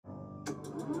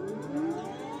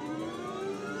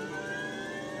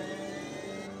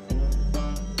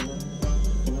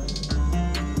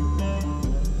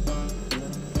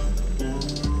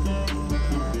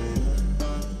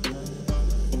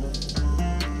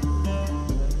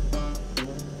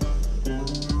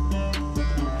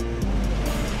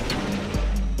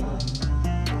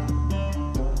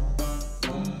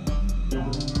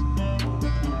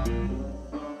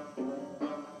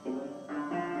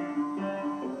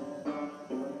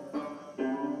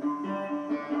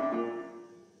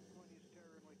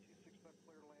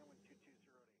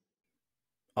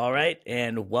All right,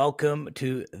 and welcome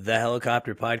to the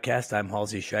Helicopter Podcast. I'm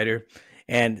Halsey Schider,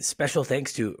 and special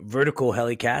thanks to Vertical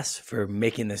Helicast for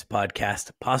making this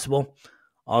podcast possible.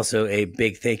 Also, a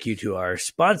big thank you to our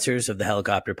sponsors of the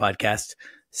Helicopter Podcast,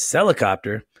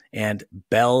 Celicopter and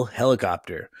Bell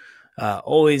Helicopter.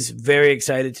 Always very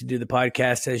excited to do the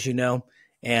podcast, as you know,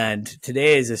 and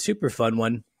today is a super fun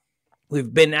one.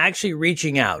 We've been actually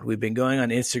reaching out. We've been going on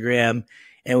Instagram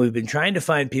and we've been trying to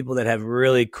find people that have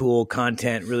really cool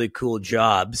content, really cool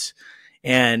jobs.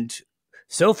 And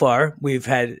so far, we've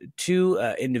had two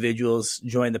individuals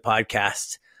join the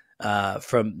podcast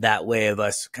from that way of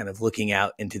us kind of looking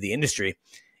out into the industry.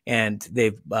 And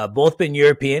they've both been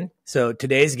European. So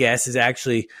today's guest is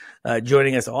actually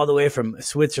joining us all the way from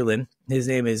Switzerland. His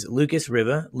name is Lukas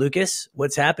Riva. Lucas,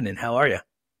 what's happening? How are you?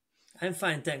 I'm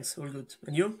fine, thanks. All good.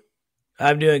 And you?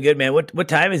 I'm doing good, man. What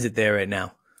time is it there right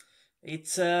now?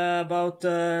 It's about,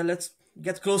 let's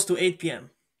get close to 8 p.m.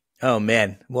 Oh,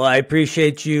 man. Well, I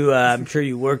appreciate you. I'm sure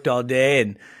you worked all day.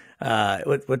 And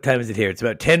what time is it here? It's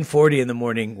about 10:40 in the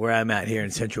morning where I'm at here in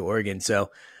Central Oregon.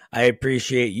 So I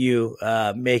appreciate you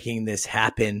making this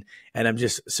happen. And I'm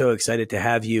just so excited to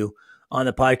have you on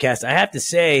the podcast. I have to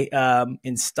say,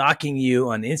 in stalking you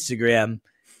on Instagram,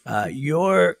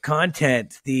 your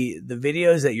content, the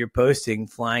videos that you're posting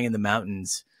flying in the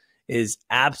mountains is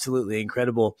absolutely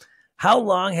incredible. How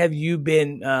long have you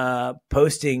been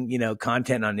posting,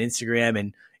 content on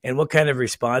Instagram, and what kind of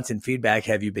response and feedback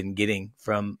have you been getting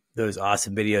from those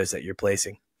awesome videos that you're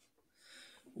placing?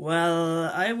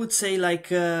 Well, I would say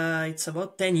it's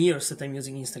about 10 years that I'm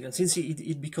using Instagram since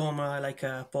it become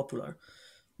popular.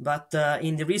 But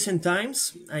in the recent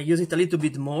times, I use it a little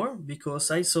bit more because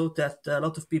I saw that a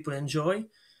lot of people enjoy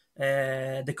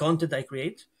the content I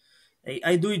create.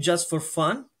 I do it just for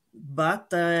fun, but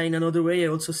in another way, I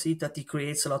also see that it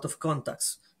creates a lot of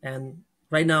contacts. And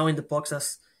right now in the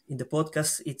podcast,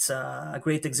 it's a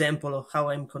great example of how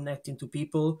I'm connecting to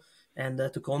people and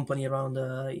to company around,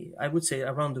 I would say,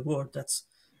 around the world. That's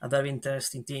a very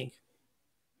interesting thing.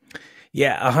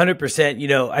 Yeah,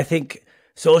 100%. I think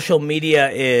social media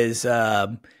is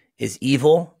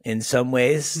evil in some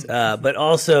ways, but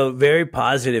also very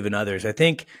positive in others. I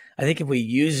think if we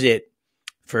use it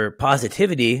for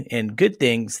positivity and good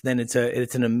things, then it's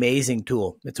an amazing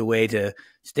tool. It's a way to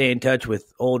stay in touch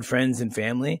with old friends and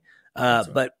family. Right.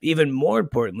 But even more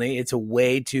importantly, it's a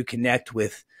way to connect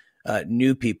with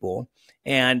new people.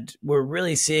 And we're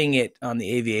really seeing it on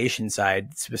the aviation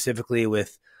side, specifically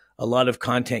with a lot of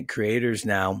content creators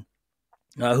now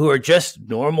who are just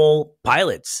normal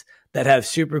pilots that have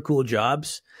super cool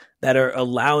jobs that are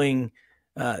allowing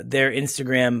their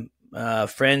Instagram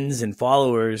friends and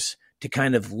followers to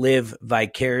kind of live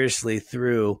vicariously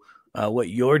through what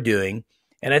you're doing.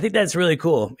 And I think that's really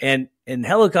cool. And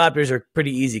helicopters are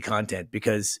pretty easy content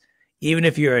because even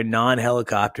if you're a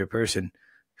non-helicopter person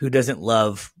who doesn't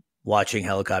love watching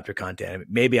helicopter content, I mean,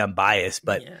 maybe I'm biased,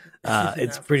 but Yeah.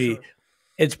 it's For pretty, sure.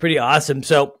 it's pretty awesome.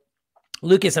 So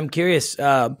Lucas, I'm curious,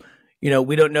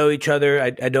 we don't know each other.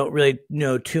 I don't really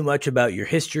know too much about your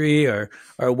history or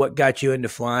what got you into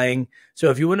flying. So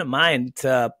if you wouldn't mind,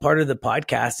 part of the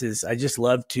podcast is I just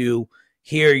love to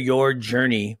hear your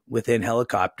journey within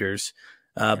helicopters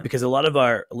because a lot of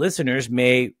our listeners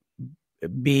may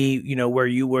be, where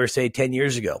you were, say, 10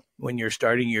 years ago when you're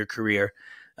starting your career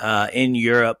in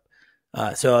Europe.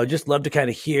 So I'd just love to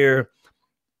kind of hear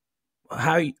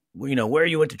how where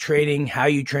you went to training, how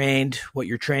you trained, what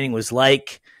your training was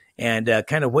like, and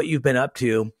kind of what you've been up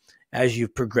to as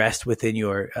you've progressed within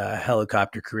your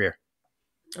helicopter career.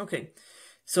 Okay.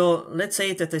 So let's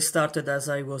say that I started as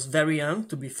I was very young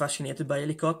to be fascinated by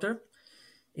helicopter.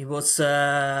 It was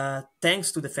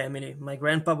thanks to the family. My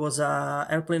grandpa was a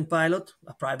airplane pilot,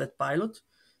 a private pilot.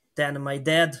 Then my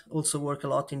dad also worked a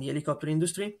lot in the helicopter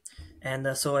industry. And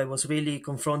so I was really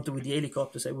confronted with the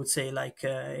helicopters, I would say,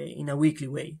 in a weekly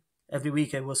way. Every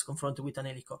week I was confronted with an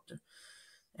helicopter.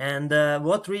 And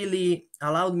what really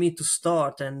allowed me to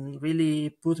start and really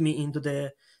put me into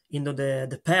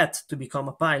the path to become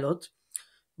a pilot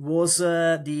was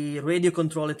the radio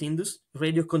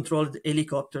controlled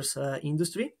helicopters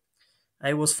industry.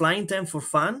 I was flying them for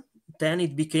fun. Then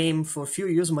it became for a few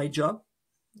years my job.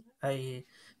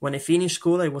 When I finished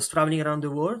school, I was traveling around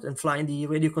the world and flying the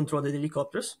radio controlled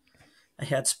helicopters. I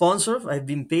had sponsors. I've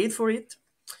been paid for it.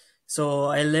 So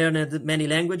I learned many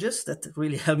languages that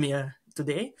really helped me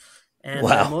today. And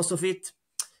Wow. most of it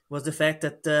was the fact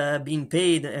that being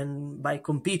paid and by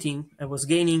competing, I was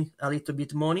gaining a little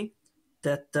bit money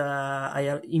that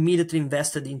I immediately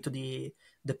invested into the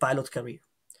pilot career.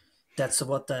 That's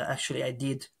what actually I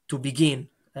did to begin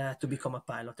to become a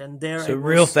pilot. And there So I was,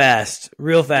 real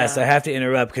fast. I yeah, have to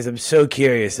interrupt because I'm so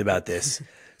curious about this.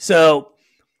 So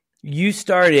you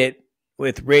started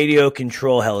with radio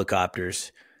control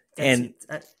helicopters, that's and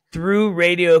it. through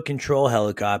radio control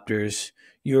helicopters,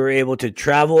 you were able to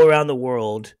travel around the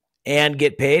world and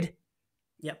get paid.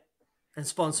 Yeah, and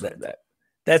sponsor That, it. that,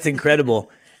 that's incredible.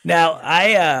 Now,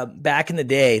 Yeah, I back in the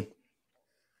day,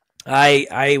 I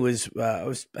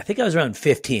think I was around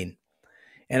 15,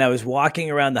 and I was walking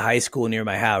around the high school near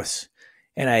my house,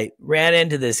 and I ran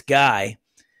into this guy,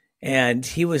 and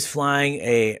he was flying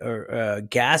a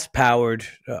gas powered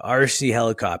RC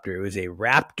helicopter. It was a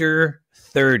Raptor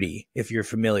 30, if you're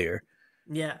familiar,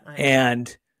 yeah, I am.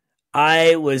 and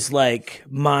I was like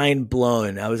mind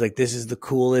blown. I was like, this is the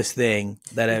coolest thing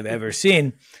that I've ever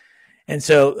seen. And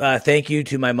so, thank you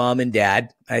to my mom and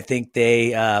dad. I think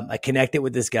I connected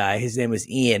with this guy. His name was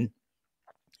Ian.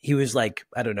 He was like,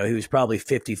 I don't know, he was probably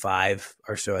 55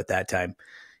 or so at that time.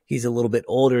 He's a little bit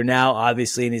older now,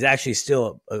 obviously, and he's actually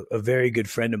still a very good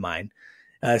friend of mine.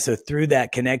 So through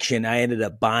that connection, I ended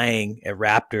up buying a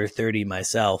Raptor 30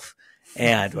 myself,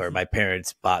 or my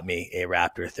parents bought me a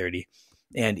Raptor 30.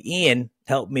 And Ian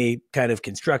helped me kind of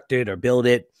construct it or build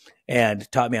it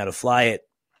and taught me how to fly it.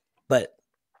 But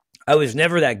I was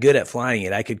never that good at flying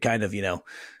it. I could kind of,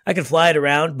 I could fly it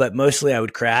around, but mostly I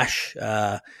would crash.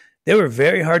 They were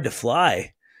very hard to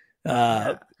fly.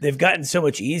 Yeah. They've gotten so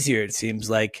much easier, it seems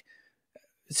like.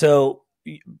 So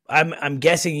I'm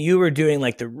guessing you were doing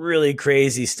like the really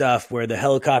crazy stuff where the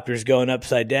helicopter's going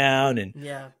upside down and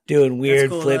Yeah, doing that's weird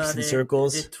called flips and the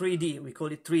circles. 3D. We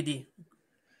call it 3D.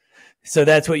 So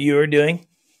that's what you were doing?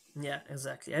 Yeah,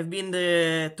 exactly. I've been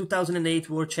the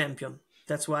 2008 world champion.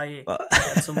 That's why I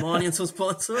had some money and some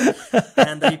sponsor,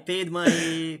 and I paid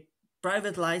my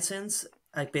private license.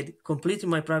 I paid completely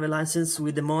my private license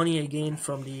with the money I gained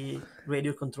from the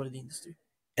radio controlled industry.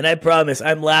 And I promise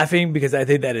I'm laughing because I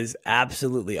think that is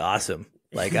absolutely awesome.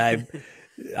 Like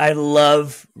I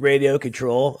love radio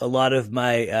control. A lot of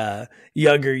my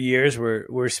younger years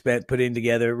were spent putting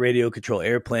together radio control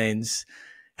airplanes.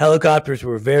 Helicopters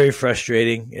were very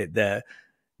frustrating. That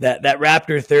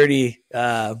Raptor 30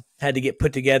 had to get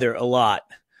put together a lot.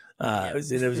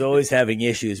 It was always having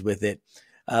issues with it.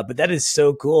 But that is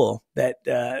so cool that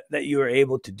you were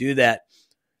able to do that.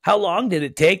 How long did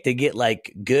it take to get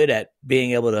like good at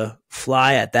being able to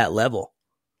fly at that level?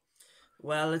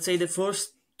 Well, let's say the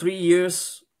first 3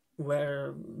 years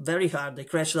were very hard. I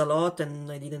crashed a lot,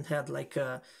 and I didn't have like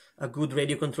a good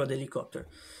radio controlled helicopter.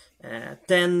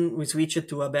 Then we switched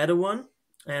to a better one,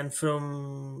 and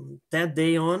from that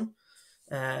day on,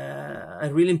 I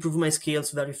really improved my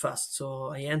skills very fast.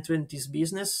 So I entered this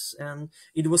business, and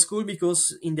it was cool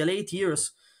because in the late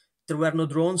years there were no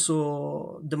drones,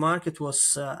 so the market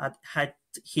was at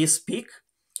his peak,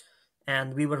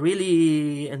 and we were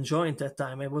really enjoying that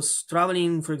time. I was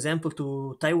traveling, for example,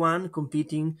 to Taiwan,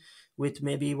 competing with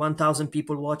maybe 1,000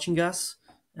 people watching us,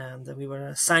 and we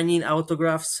were signing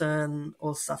autographs and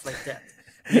all stuff like that.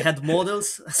 We had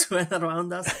models as well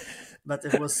around us, but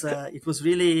it was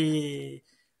really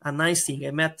a nice thing.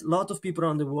 I met a lot of people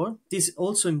around the world. This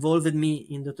also involved me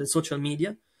in the social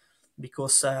media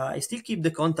because I still keep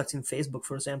the contacts in Facebook,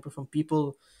 for example, from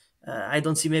people I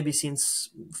don't see maybe since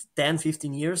 10,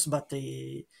 15 years, but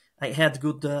I had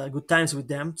good times with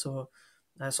them. So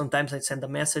sometimes I'd send a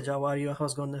message, how are you,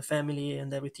 how's going the family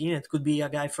and everything. It could be a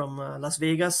guy from Las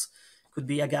Vegas, could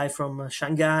be a guy from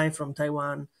Shanghai, from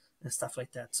Taiwan, and stuff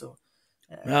like that. So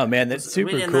Oh man, it that's was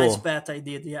super really a cool. nice bet I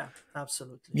did. Yeah,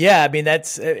 absolutely. Yeah, I mean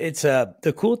it's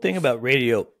the cool thing about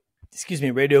radio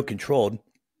controlled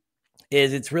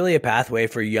is it's really a pathway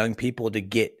for young people to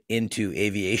get into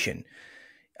aviation.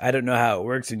 I don't know how it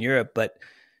works in Europe, but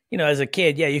as a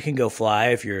kid, yeah, you can go fly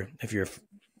if you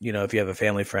have a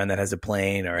family friend that has a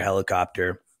plane or a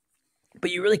helicopter,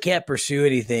 but you really can't pursue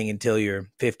anything until you're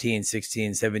 15,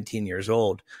 16, 17 years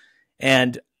old.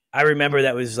 And I remember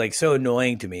that was like so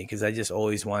annoying to me because I just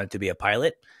always wanted to be a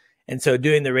pilot. And so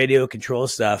doing the radio control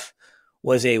stuff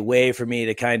was a way for me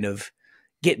to kind of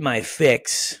get my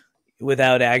fix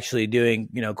without actually doing,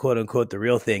 quote unquote, the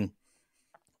real thing.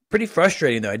 Pretty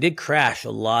frustrating though. I did crash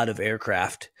a lot of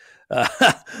aircraft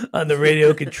on the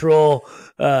radio control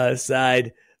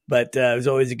side, but it was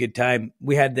always a good time.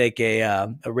 We had like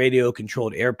a radio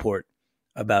controlled airport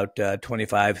about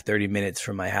 25, 30 minutes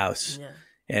from my house. Yeah.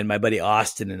 And my buddy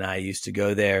Austin and I used to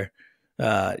go there,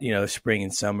 spring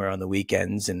and summer on the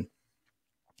weekends. And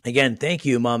again, thank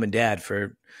you, Mom and Dad,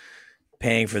 for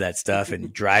paying for that stuff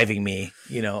and driving me,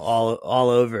 all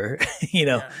over,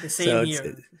 Yeah, the same so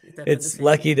here. it's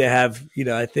lucky to have,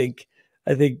 I think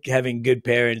having good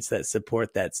parents that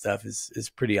support that stuff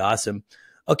is pretty awesome.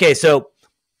 Okay, so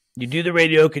you do the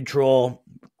radio control,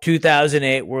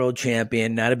 2008 world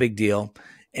champion, not a big deal,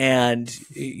 and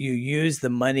you use the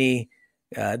money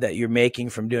that you're making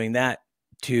from doing that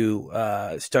to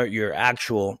start your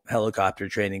actual helicopter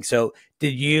training. So,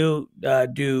 did you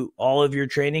do all of your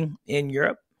training in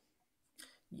Europe?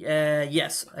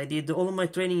 Yes, I did all of my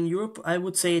training in Europe. I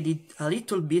would say I did a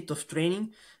little bit of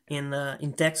training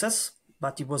in Texas,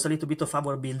 but it was a little bit of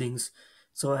our buildings.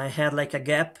 So I had like a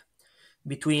gap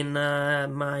between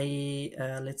my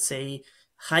let's say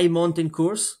high mountain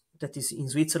course that is in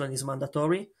Switzerland is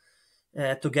mandatory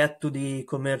to get to the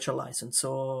commercial license.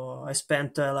 So I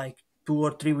spent like 2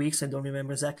 or 3 weeks, I don't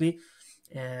remember exactly,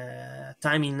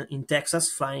 time in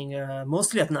Texas, flying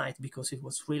mostly at night because it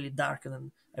was really dark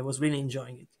and I was really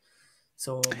enjoying it.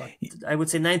 So, but I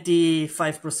would say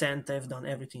 95% I've done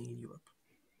everything in Europe.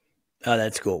 Oh,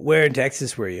 that's cool. Where in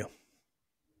Texas were you?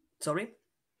 Sorry?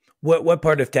 What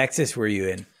part of Texas were you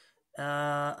in?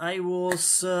 I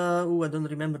was, I don't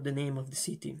remember the name of the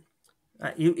city.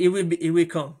 It will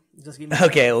come. Just give me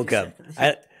Okay, we'll come.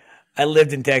 seconds. I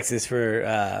lived in Texas for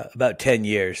about 10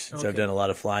 years, so I've Okay. done a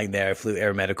lot of flying there. I flew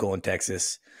air medical in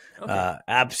Texas. Okay.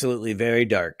 Absolutely very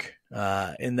dark.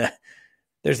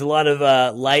 There's a lot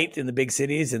of light in the big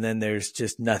cities, and then there's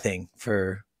just nothing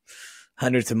for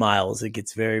hundreds of miles. It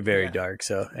gets very, very Yeah. dark.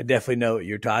 So I definitely know what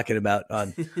you're talking about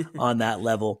on that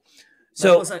level. But it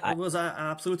So was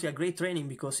absolutely a great training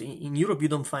because in Europe you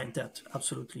don't find that.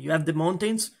 Absolutely, you have the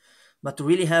mountains, but to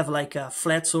really have like a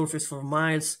flat surface for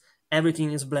miles,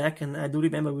 everything is black. And I do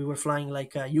remember we were flying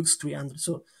like a Hughes 300,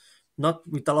 so not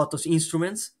with a lot of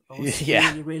instruments. It was yeah,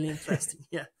 really really interesting.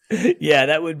 Yeah. yeah,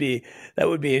 that would be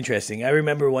interesting. I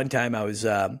remember one time I was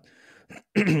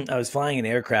I was flying an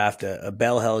aircraft, a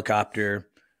Bell helicopter,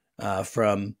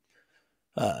 from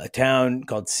a town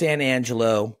called San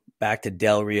Angelo back to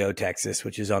Del Rio, Texas,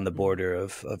 which is on the border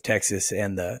of Texas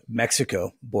and the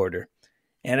Mexico border.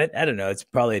 And I don't know, it's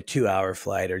probably a 2 hour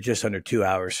flight or just under 2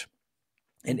 hours.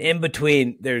 And in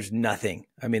between, there's nothing.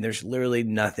 I mean, there's literally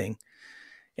nothing.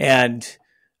 And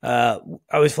I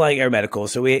was flying air medical,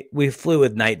 so we flew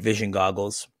with night vision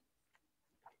goggles,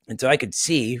 and so I could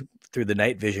see through the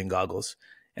night vision goggles.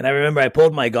 And I remember I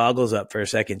pulled my goggles up for a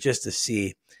second just to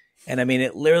see, and I mean,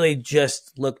 it literally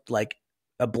just looked like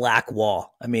a black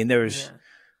wall. I mean, there was Yeah.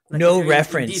 Like if no you're in deep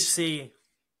reference. sea.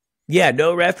 Yeah,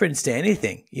 no reference to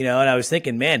anything, you know. And I was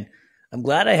thinking, man, I'm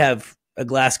glad I have a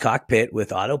glass cockpit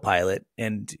with autopilot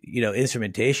and, you know,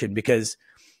 instrumentation, because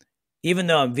even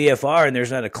though I'm VFR and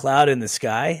there's not a cloud in the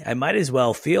sky, I might as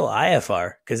well feel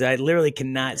IFR because I literally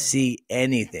cannot see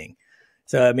anything.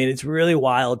 So, I mean, it's really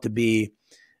wild to be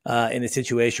in a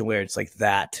situation where it's like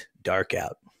that dark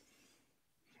out.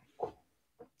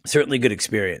 Certainly good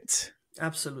experience.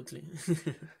 Absolutely.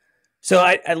 So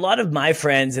a lot of my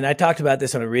friends, and I talked about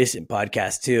this on a recent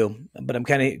podcast too, but I'm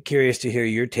kind of curious to hear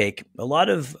your take. A lot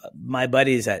of my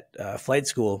buddies at flight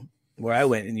school where I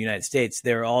went in the United States,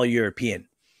 they're all European.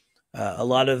 A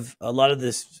lot of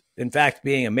this, in fact,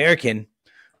 being American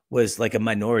was like a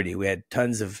minority. We had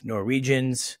tons of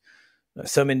Norwegians,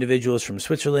 some individuals from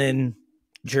Switzerland,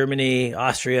 Germany,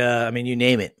 Austria. I mean, you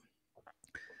name it.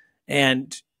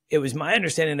 And it was my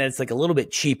understanding that it's like a little bit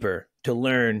cheaper to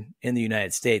learn in the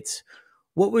United States.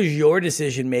 What was your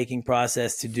decision-making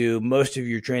process to do most of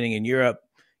your training in Europe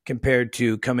compared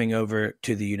to coming over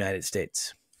to the United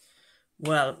States?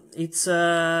 Well, it's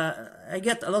I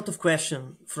get a lot of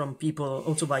questions from people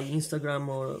also by Instagram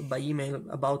or by email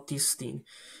about this thing.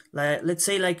 Like, let's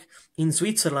say like in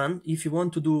Switzerland, if you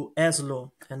want to do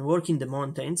ESLO and work in the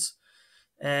mountains,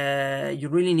 you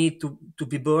really need to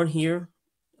be born here,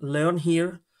 learn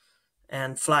here,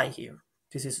 and fly here.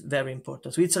 This is very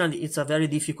important. Switzerland, it's a very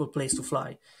difficult place to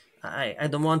fly. I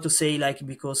don't want to say like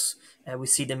because we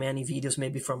see the many videos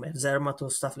maybe from Zermatt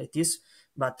or stuff like this,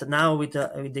 but now with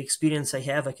the experience I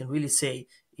have, I can really say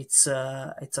it's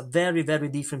a very very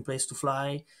different place to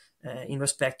fly. In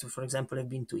respect to, for example, I've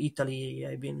been to Italy,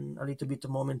 I've been a little bit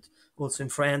of moment also in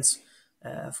France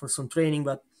for some training,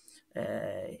 but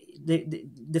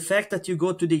the fact that you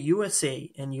go to the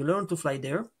USA and you learn to fly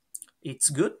there, it's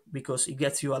good because it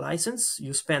gets you a license.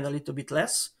 You spend a little bit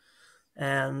less,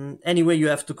 and anyway, you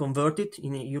have to convert it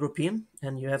in a European,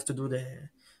 and you have to do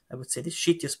I would say, the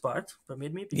shittiest part.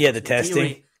 Permit me, Yeah, because the testing.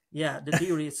 theory, yeah, the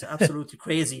theory is absolutely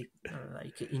crazy.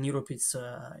 Like in Europe, it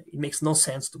makes no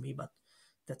sense to me. But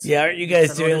that's Yeah, aren't you that's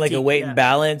guys doing another like a thing. weight Yeah, and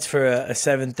balance for a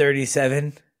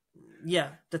 737? yeah,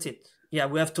 that's it. Yeah,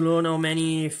 we have to learn how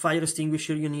many fire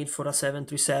extinguisher you need for a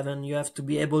 737. You have to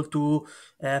be able to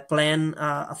plan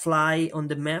a fly on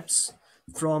the maps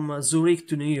from Zurich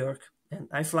to New York. And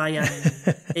I fly an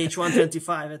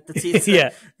H125. That's it. Yeah.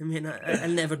 I mean, I'll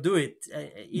never do it.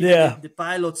 Even Yeah. the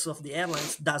pilots of the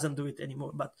airlines doesn't do it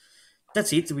anymore. But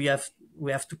that's it. We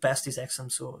have to pass this exam.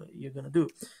 So you're gonna do.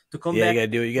 To come Yeah, back, you gotta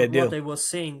do what you gotta what do. I was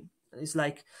saying is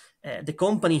like the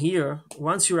company here.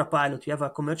 Once you're a pilot, you have a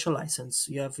commercial license.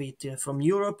 You have it from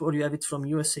Europe or you have it from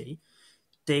USA.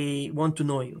 They want to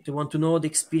know you. They want to know the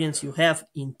experience you have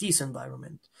in this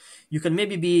environment. You can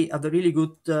maybe be a really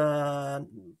good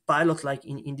pilot, like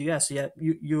in the US. Yeah,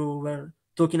 you were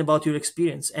talking about your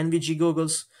experience. NVG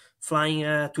goggles, flying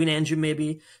a twin engine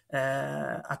maybe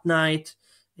at night.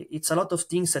 It's a lot of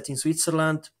things that in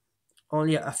Switzerland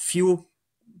only a few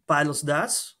pilots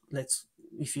does.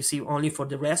 If you see only for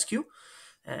the rescue,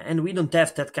 and we don't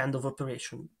have that kind of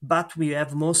operation, but we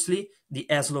have mostly the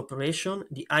ESL operation,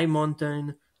 the high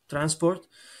mountain transport.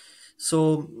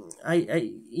 So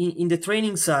in the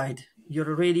training side, you're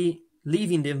already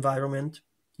leaving the environment.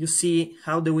 You see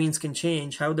how the winds can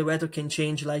change, how the weather can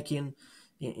change, like in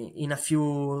a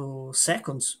few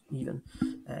seconds even.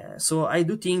 So I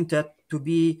do think that to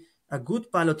be a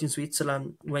good pilot in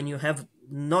Switzerland, when you have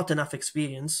not enough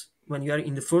experience, when you are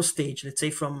in the first stage, let's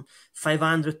say from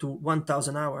 500 to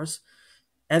 1,000 hours,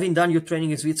 having done your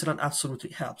training in Switzerland absolutely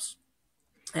helps.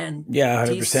 And Yeah,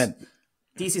 this 100%.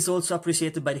 this is also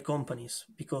appreciated by the companies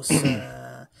because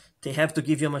they have to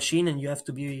give you a machine and you have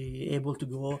to be able to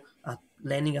go at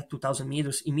landing at 2,000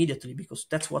 meters immediately, because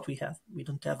that's what we have. We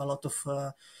don't have a lot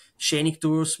of scenic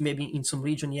tours, maybe in some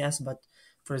region, yes, but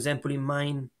for example, in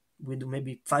mine, we do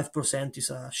maybe 5% is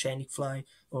a scenic fly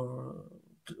or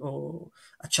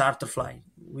a charter fly.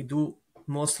 We do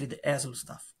mostly the ESL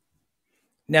stuff.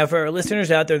 Now, for our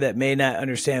listeners out there that may not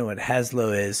understand what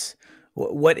HASLO is,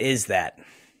 what is that?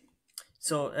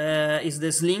 So it's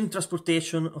the sling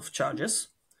transportation of charges.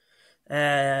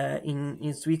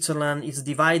 In Switzerland, it's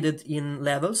divided in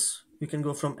levels. You can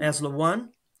go from ESLO 1,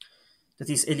 that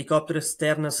is helicopter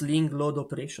external sling load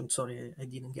operation. Sorry, I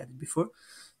didn't get it before.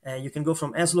 You can go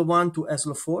from ESLO 1 to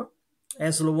ESLO 4.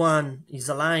 ESLO 1 is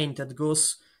a line that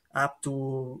goes up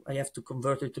to, I have to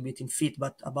convert it a bit in feet,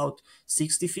 but about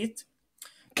 60 feet.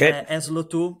 Okay. ESLO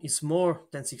 2 is more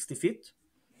than 60 feet.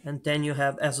 And then you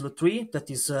have ESLO 3, that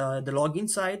is the login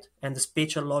side and the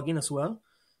spatial login as well.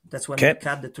 That's when we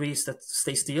cut the trees that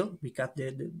stay still. We chop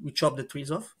the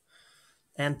trees off.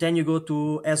 And then you go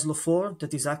to ESLO 4,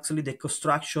 that is actually the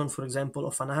construction, for example,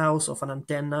 of an house, of an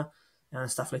antenna, and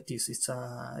stuff like this.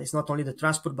 It's not only the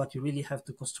transport, but you really have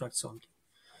to construct something.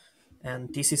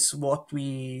 And this is what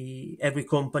every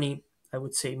company, I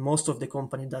would say most of the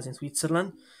company does in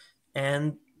Switzerland.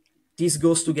 And this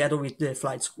goes together with the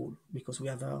flight school, because we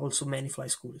have also many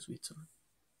flight schools in Switzerland.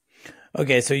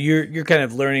 Okay, so you're kind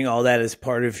of learning all that as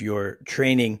part of your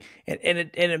training, and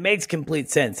it makes complete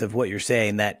sense of what you're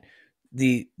saying, that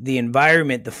the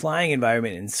environment, the flying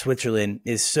environment in Switzerland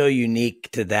is so unique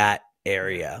to that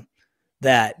area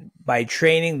that by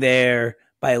training there,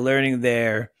 by learning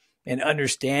there, and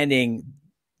understanding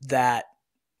that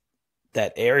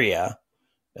area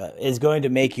is going to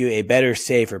make you a better,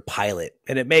 safer pilot.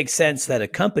 And it makes sense that a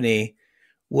company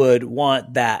would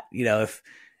want that. You know,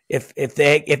 if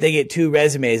they get two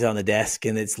resumes on the desk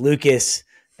and it's Lukas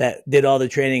that did all the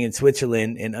training in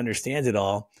Switzerland and understands it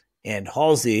all, and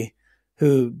Halsey,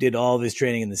 who did all of his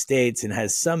training in the States and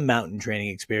has some mountain training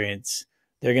experience,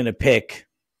 they're going to pick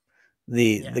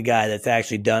the guy that's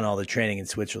actually done all the training in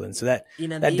Switzerland. So that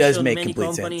does make many complete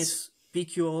companies sense.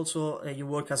 Pick you also. You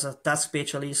work as a task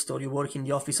specialist, or you work in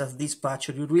the office as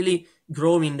dispatcher. You really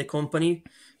grow in the company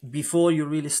before you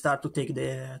really start to take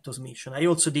those missions. I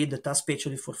also did the task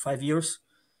specialist for 5 years,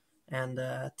 and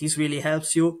this really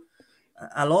helps you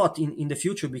a lot in the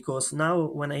future, because now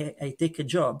when I take a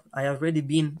job, I already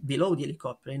been below the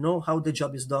helicopter. I know how the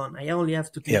job is done. I only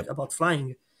have to think about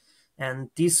flying, and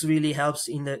this really helps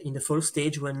in the first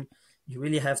stage, when you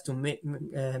really have to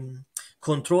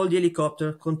control the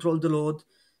helicopter, control the load,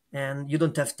 and you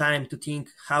don't have time to think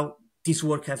how this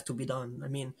work have to be done. I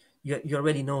mean, you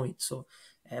already know it. So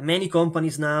many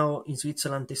companies now in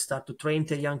Switzerland, they start to train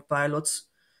their young pilots.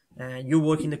 You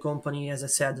work in the company, as I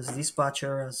said, as a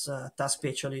dispatcher, as a task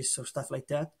specialist or stuff like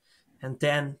that. And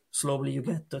then slowly you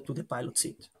get to the pilot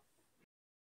seat.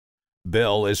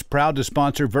 Bell is proud to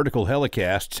sponsor Vertical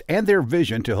Helicasts and their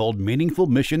vision to hold meaningful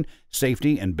mission,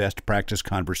 safety, and best practice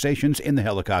conversations in the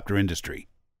helicopter industry.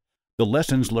 The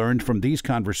lessons learned from these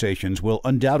conversations will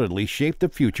undoubtedly shape the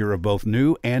future of both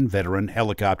new and veteran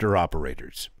helicopter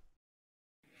operators.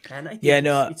 And I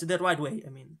think it's the right way.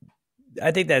 I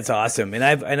think that's awesome. And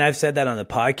I've said that on the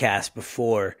podcast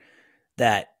before,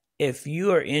 that if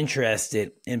you are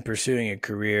interested in pursuing a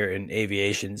career in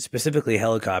aviation, specifically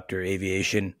helicopter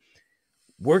aviation,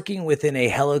 working within a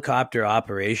helicopter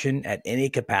operation at any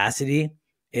capacity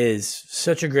is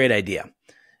such a great idea.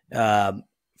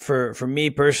 For me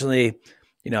personally,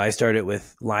 I started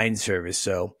with line service,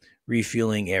 so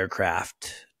refueling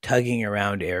aircraft, tugging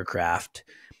around aircraft.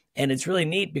 And it's really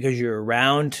neat because you're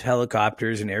around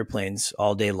helicopters and airplanes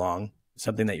all day long,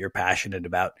 something that you're passionate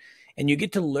about. And you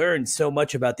get to learn so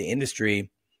much about the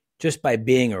industry just by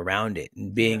being around it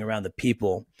and being around the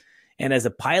people. And as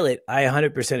a pilot, I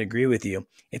 100% agree with you.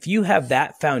 If you have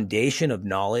that foundation of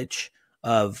knowledge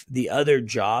of the other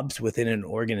jobs within an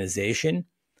organization,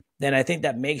 then I think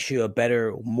that makes you a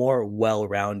better, more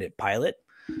well-rounded pilot.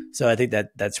 So I think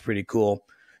that's pretty cool.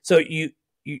 So you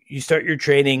start your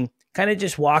training. Kind of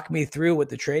just walk me through what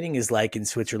the training is like in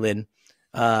Switzerland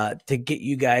to get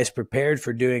you guys prepared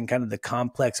for doing kind of the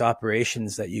complex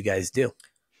operations that you guys do.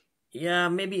 Yeah,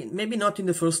 maybe not in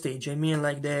the first stage. I mean,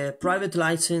 like the private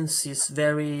license is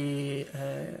very,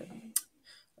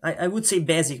 I would say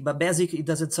basic, but basic, it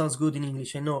doesn't sound good in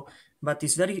English, I know, but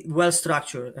it's very well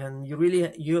structured, and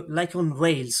you like on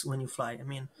rails when you fly. I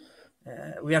mean,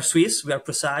 we are Swiss, we are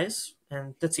precise,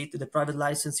 and that's it. The private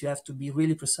license, you have to be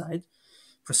really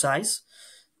precise,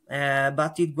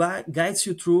 but it guides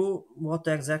you through what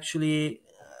exactly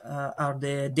are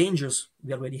the dangers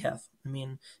we already have. I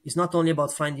mean, it's not only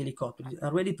about flying the helicopter. It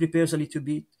already prepares a little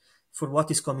bit for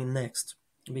what is coming next.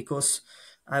 Because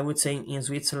I would say in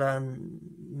Switzerland,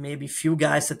 maybe few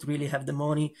guys that really have the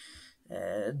money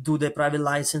do the private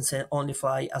license and only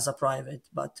fly as a private.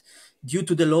 But due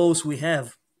to the laws we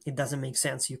have, it doesn't make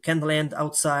sense. You can't land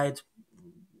outside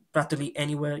practically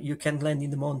anywhere. You can't land in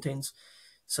the mountains.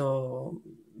 So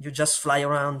you just fly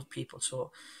around people.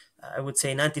 So I would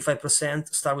say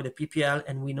 95% start with a PPL,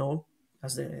 and we know,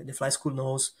 as the flight school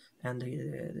knows and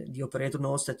the operator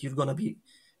knows, that you're going to be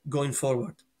going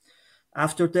forward.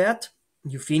 After that,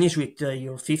 you finish with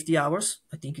your 50 hours.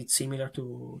 I think it's similar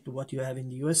to what you have in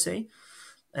the USA.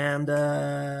 And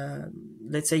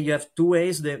let's say you have two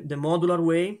ways. The modular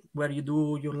way, where you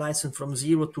do your license from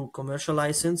zero to commercial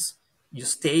license. You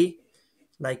stay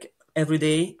like every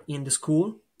day in the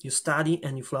school, you study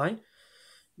and you fly.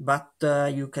 But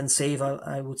you can save,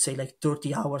 I would say, like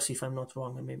 30 hours if I'm not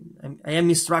wrong. I mean, I am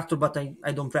instructor, but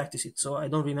I don't practice it, so I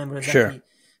don't remember exactly.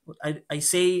 Sure. I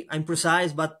say I'm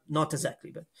precise, but not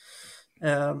exactly. But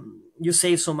you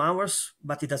save some hours,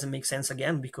 but it doesn't make sense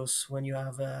again, because when you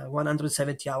have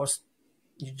 170 hours,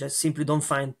 you just simply don't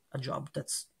find a job.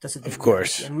 That's the of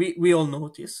course, and we all know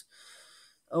this.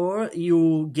 Or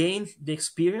you gain the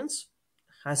experience,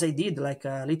 as I did, like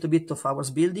a little bit of hours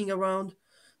building around.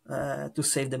 To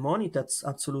save the money. That's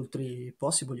absolutely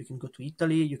possible. You can go to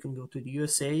Italy, you can go to the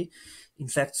USA. In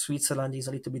fact, Switzerland is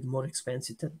a little bit more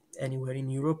expensive than anywhere in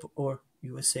Europe or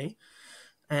USA.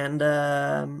 And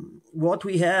what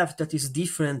we have that is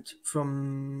different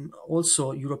from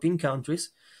also European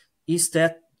countries is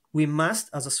that we must,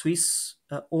 as a Swiss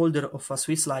holder of a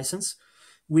Swiss license,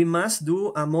 we must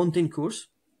do a mountain course.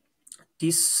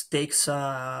 This takes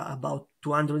about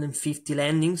 250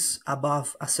 landings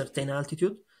above a certain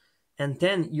altitude. And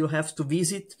then you have to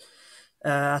visit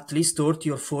at least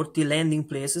 30 or 40 landing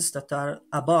places that are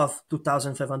above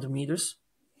 2,500 meters,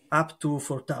 up to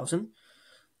 4,000.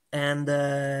 And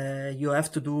you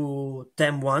have to do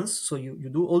them once. So you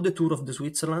do all the tour of the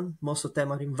Switzerland. Most of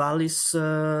them are in valleys,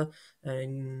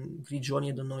 in regioni,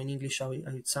 I don't know in English how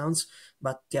it sounds,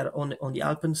 but they are on the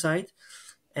Alpen side.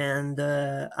 And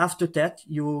after that,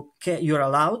 you're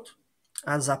allowed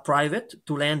as a private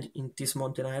to land in this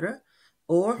mountain area.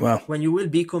 Or when you will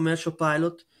be commercial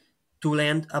pilot, to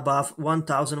land above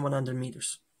 1,100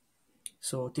 meters.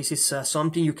 So this is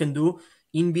something you can do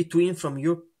in between from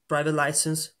your private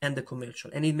license and the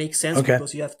commercial. And it makes sense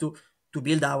because you have to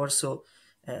build hours. So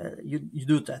you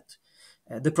do that.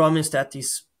 The problem is that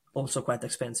is also quite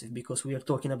expensive, because we are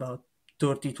talking about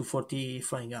 30 to 40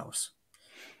 flying hours.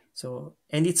 So,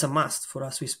 and it's a must for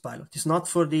a Swiss pilot. It's not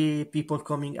for the people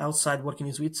coming outside working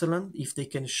in Switzerland. If they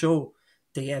can show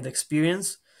they have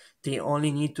experience, they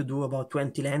only need to do about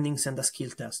 20 landings and a skill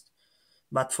test.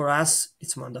 But for us,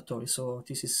 it's mandatory. So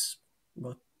this is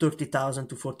about 30,000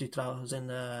 to 40,000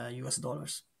 US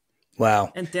dollars.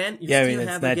 Wow. And then you still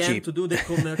have again to do the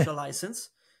commercial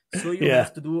license. So you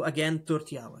have to do again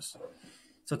 30 hours.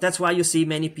 So that's why you see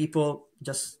many people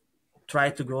just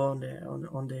try to go on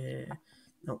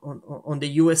the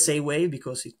USA way,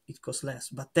 because it costs less.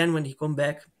 But then when you come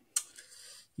back,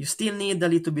 you still need a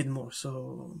little bit more.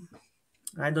 So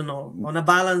I don't know. On a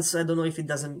balance, I don't know if it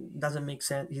doesn't make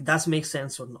sense. It does make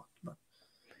sense or not. But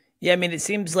yeah, I mean, it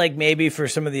seems like maybe for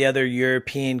some of the other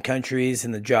European countries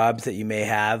and the jobs that you may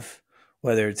have,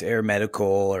 whether it's air medical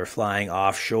or flying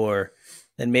offshore,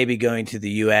 then maybe going to the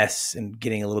US and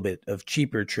getting a little bit of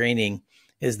cheaper training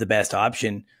is the best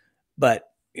option.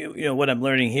 But what I'm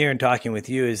learning here and talking with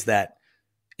you is that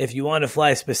if you want to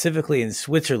fly specifically in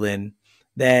Switzerland,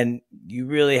 then you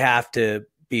really have to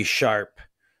be sharp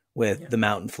with the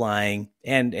mountain flying,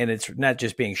 and it's not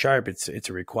just being sharp, it's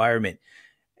a requirement.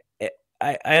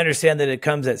 I understand that it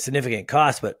comes at significant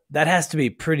cost, but that has to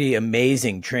be pretty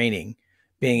amazing training,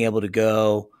 being able to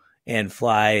go and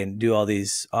fly and do all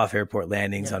these off-airport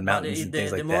landings on mountains and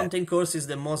things like that. The mountain course is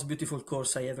the most beautiful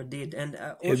course I ever did, and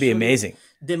it would be amazing.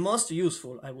 The most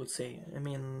useful, I would say. I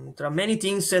mean, there are many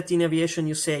things that in aviation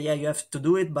you say, yeah, you have to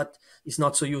do it, but it's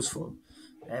not so useful.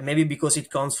 Maybe because it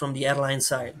comes from the airline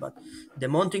side, but the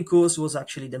mountain course was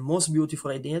actually the most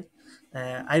beautiful I did.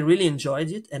 I really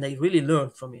enjoyed it, and I really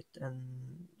learned from it.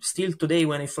 And still today,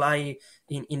 when I fly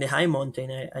in the high mountain,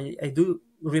 I do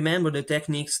remember the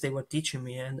techniques they were teaching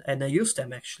me, and I use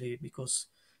them actually, because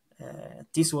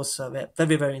this was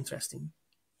very, very interesting.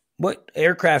 What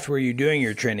aircraft were you doing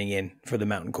your training in for the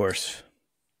mountain course?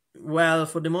 Well,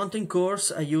 for the mountain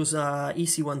course, I use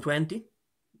EC-120,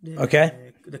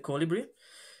 the Colibri.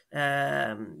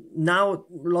 Now,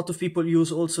 a lot of people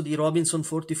use also the Robinson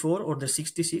 44 or the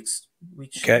 66,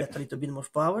 which get a little bit more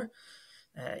power.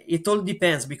 It all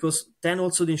depends, because then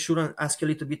also the insurance asks a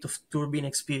little bit of turbine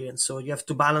experience, so you have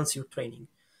to balance your training.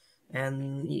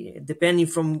 And depending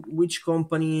from which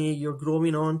company you're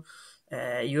growing on,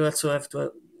 you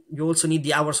also need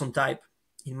the hours on type.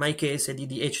 In my case, I did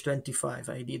the H25.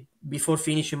 I did, before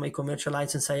finishing my commercial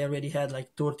license, I already had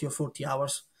like 30 or 40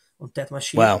 hours on that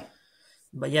machine. Wow.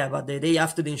 But the day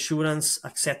after, the insurance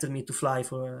accepted me to fly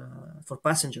for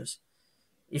passengers.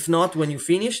 If not, when you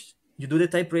finished, you do the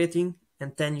type rating,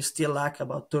 and then you still lack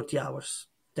about 30 hours.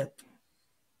 That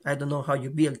I don't know how you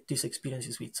build this experience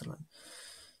in Switzerland.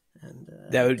 And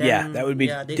that would be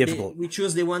difficult. We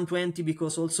choose the 120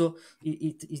 because also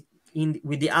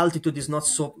with the altitude is not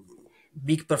so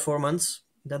big performance.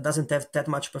 That doesn't have that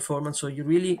much performance, so you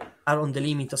really are on the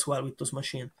limit as well with those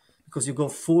machines, because you go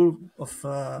full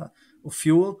of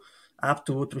fuel up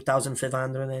to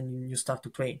 3,500 and you start to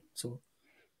train. So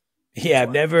yeah,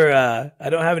 I've never I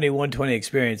don't have any 120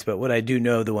 experience, but what I do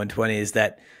know of the 120 is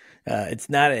that it's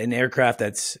not an aircraft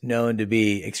that's known to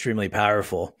be extremely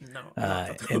powerful.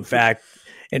 No. In fact,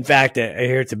 I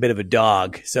hear it's a bit of a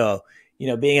dog. So,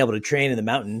 being able to train in the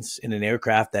mountains in an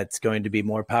aircraft that's going to be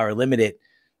more power limited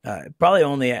probably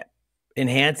only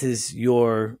enhances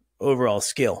your overall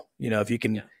skill. If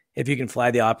you can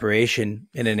fly the operation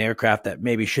in an aircraft that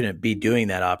maybe shouldn't be doing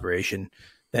that operation,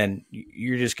 then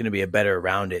you're just going to be a better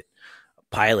rounded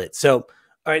pilot. So,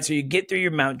 all right, so you get through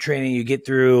your mount training, you get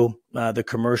through the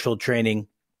commercial training.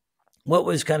 What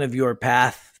was kind of your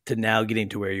path to now getting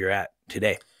to where you're at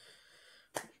today?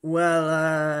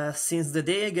 Well, since the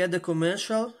day I get the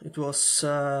commercial, it was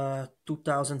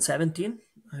 2017,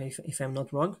 if I'm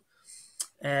not wrong.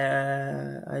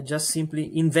 I just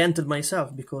simply invented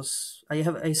myself, because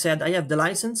I said I have the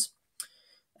license.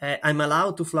 I'm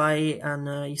allowed to fly an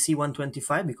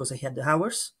EC-125 because I had the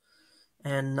hours.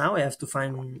 And now I have to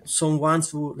find someone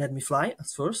to let me fly at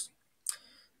first.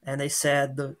 And I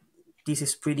said, this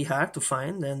is pretty hard to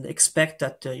find, and expect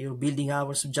that you're building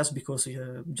hours just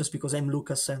because I'm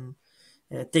Lukas, and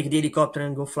take the helicopter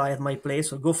and go fly at my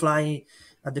place, or go fly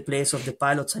at the place of the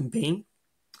pilots I'm paying.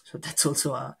 So that's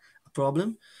also a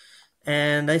problem.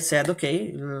 And I said,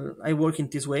 okay, I work in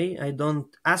this way. I don't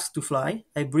ask to fly.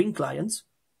 I bring clients.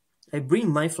 I bring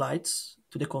my flights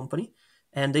to the company,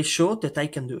 and they show that I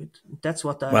can do it. That's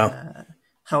what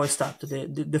how I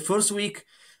started. The first week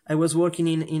I was working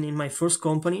in my first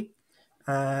company.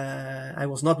 I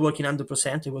was not working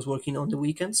 100%. I was working on the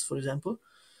weekends, for example.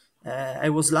 I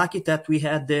was lucky that we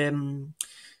had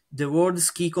the world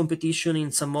ski competition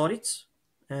in St. Moritz,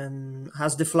 and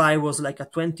as the fly was like a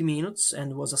 20 minutes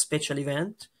and was a special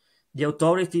event, the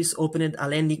authorities opened a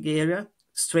landing area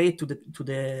straight to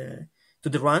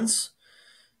the runs,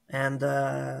 and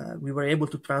we were able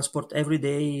to transport every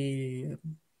day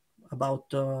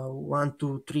about 1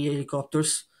 to 3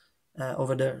 helicopters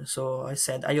over there. So I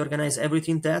said I organize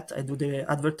everything, that I do the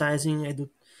advertising,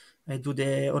 I do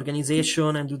the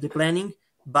organization, and do the planning,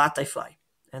 but I fly,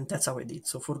 and that's how I did.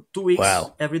 So for 2 weeks,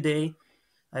 every day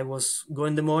I was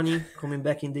going in the morning, coming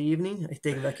back in the evening. I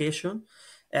take vacation,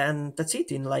 and that's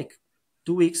it. In like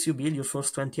 2 weeks, you build your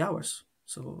first 20 hours.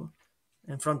 So,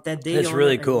 and from that day on,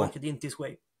 really cool. I worked in this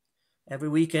way. Every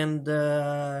weekend,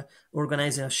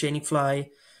 organizing a scenic fly.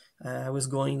 I was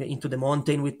going into the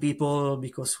mountain with people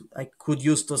because I could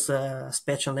use those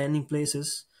special landing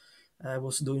places. I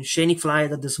was doing scenic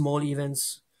flight at the small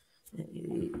events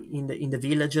in the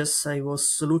villages. I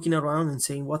was looking around and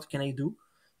saying, what can I do?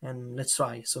 and let's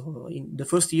try. So in the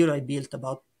first year, I built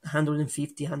about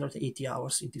 150, 180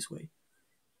 hours in this way.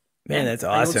 Man, And that's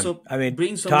I awesome. also I mean,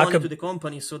 bring some talk money ab- to the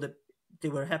company so that they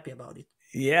were happy about it.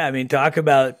 yeah, I mean, talk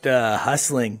about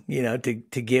hustling,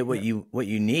 to get what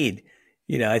you need.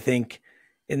 I think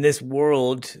in this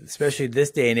world, especially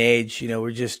this day and age,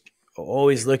 we're just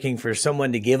always looking for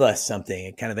someone to give us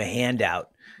something, kind of a handout.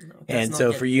 No, that's And not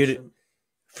so the aviation.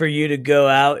 for you to go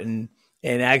out and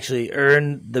actually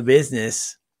earn the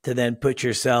business to then put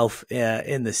yourself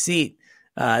in the seat,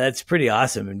 that's pretty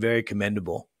awesome and very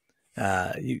commendable.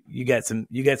 You got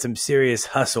some serious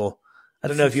hustle. I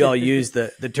don't know if you all use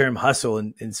the term hustle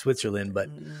in Switzerland, but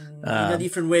In a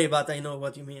different way, but I know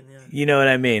what you mean. Yeah. you know what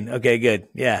I mean. Okay, good.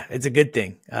 Yeah, it's a good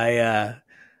thing.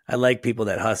 I like people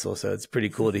that hustle, so it's pretty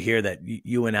cool to hear that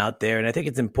you went out there. And I think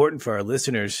it's important for our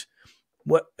listeners,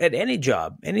 what at any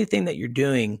job, anything that you're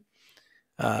doing,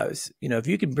 if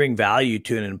you can bring value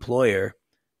to an employer,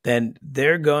 then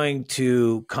they're going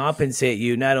to compensate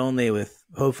you not only with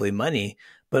hopefully money,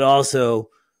 but also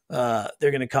they're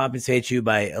going to compensate you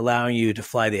by allowing you to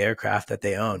fly the aircraft that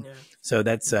they own. Yeah. So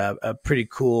that's a pretty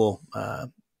cool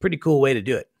way to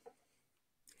do it.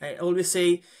 I always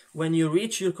say when you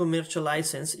reach your commercial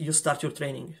license, you start your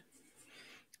training.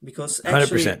 Because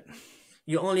actually 100%.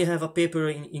 you only have a paper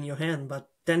in your hand, but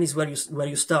then is where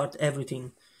you start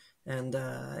everything. And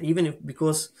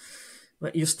because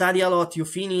you study a lot, you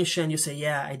finish and you say,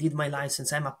 yeah, I did my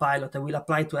license, I'm a pilot, I will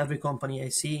apply to every company I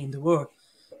see in the world.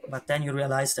 But then you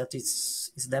realize that it's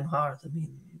damn hard. I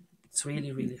mean, it's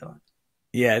really, really hard.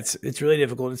 Yeah, it's really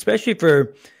difficult, especially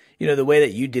for, the way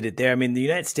that you did it there. I mean, the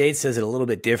United States does it a little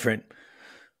bit different.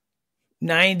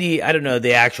 90, I don't know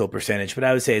the actual percentage, but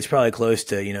I would say it's probably close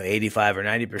to, 85 or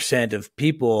 90% of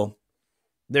people,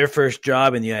 their first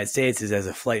job in the United States is as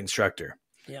a flight instructor.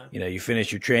 Yeah. You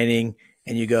finish your training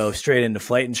and you go straight into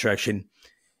flight instruction.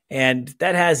 And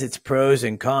that has its pros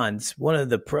and cons. One of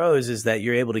the pros is that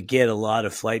you're able to get a lot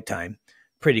of flight time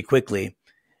pretty quickly.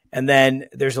 And then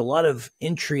there's a lot of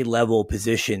entry level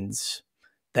positions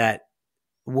that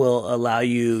will allow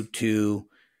you to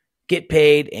get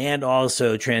paid and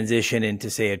also transition into,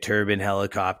 say, a turbine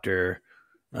helicopter,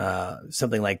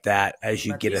 something like that, as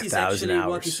you get 1,000 hours. This is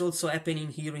actually what is also happening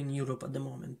here in Europe at the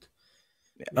moment.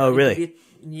 Oh, really?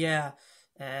 Yeah.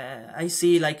 I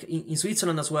see, like in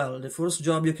Switzerland as well, the first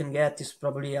job you can get is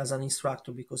probably as an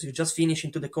instructor because you just finish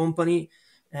into the company.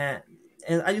 And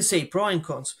as you say, pro and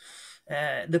cons.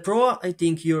 The pro, I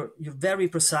think you're very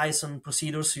precise on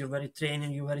procedures, you're very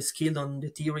trained, you're very skilled on the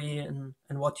theory and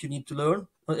what you need to learn,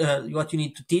 what you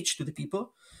need to teach to the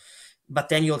people. But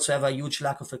then you also have a huge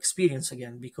lack of experience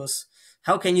again, because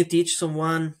how can you teach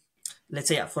someone, let's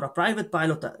say for a private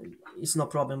pilot, it's no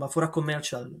problem, but for a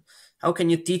commercial, how can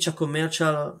you teach a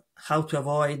commercial how to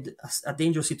avoid a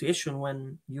dangerous situation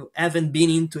when you haven't been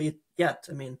into it yet?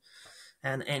 I mean,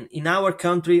 and in our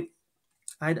country,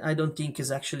 I don't think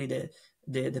is actually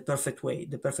the perfect way,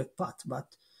 the perfect path, but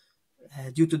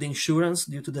due to the insurance,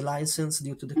 due to the license,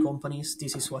 due to the companies,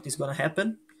 this is what is going to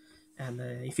happen. And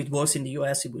if it works in the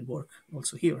US, it will work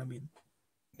also here. I mean,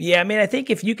 yeah, I mean, I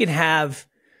think if you can have,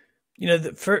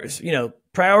 the first,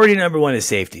 priority number one is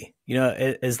safety.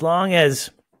 As long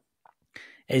as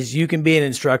you can be an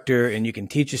instructor and you can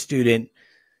teach a student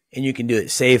and you can do it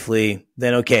safely,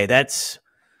 then okay, that's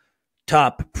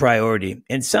top priority.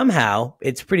 And somehow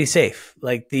it's pretty safe.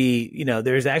 Like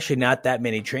there's actually not that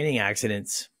many training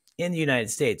accidents in the United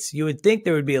States. You would think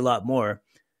there would be a lot more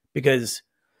because,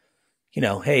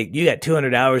 hey, you got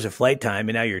 200 hours of flight time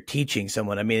and now you're teaching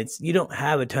someone. I mean, you don't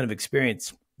have a ton of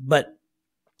experience, but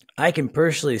I can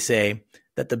personally say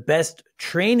that the best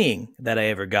training that I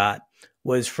ever got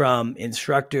was from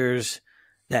instructors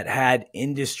that had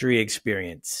industry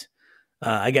experience.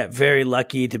 I got very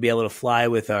lucky to be able to fly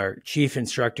with our chief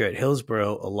instructor at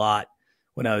Hillsborough a lot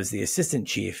when I was the assistant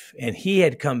chief, and he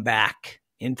had come back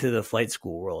into the flight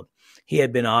school world. He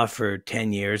had been off for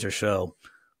 10 years or so,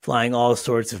 flying all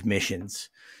sorts of missions,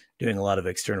 doing a lot of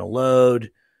external load,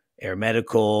 air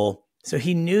medical. So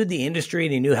he knew the industry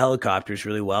and he knew helicopters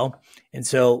really well. And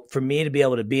so for me to be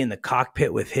able to be in the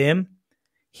cockpit with him,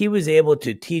 he was able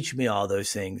to teach me all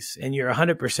those things. And you're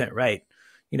 100% right.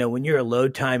 When you're a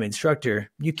load time instructor,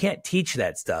 you can't teach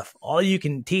that stuff. All you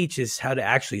can teach is how to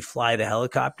actually fly the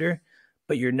helicopter,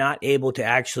 but you're not able to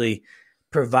actually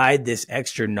provide this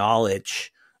extra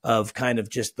knowledge of kind of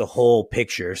just the whole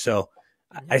picture. So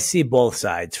I see both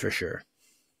sides for sure.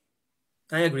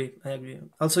 I agree.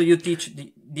 Also, you teach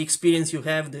the experience you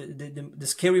have, the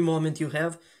scary moment you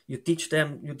have, you teach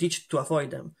to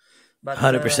avoid them. But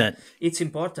 100%. It's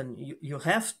important. You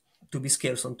have to be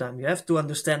scared sometimes. You have to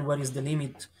understand where is the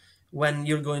limit when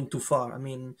you're going too far. I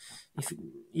mean,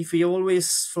 if you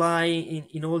always fly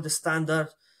in all the standard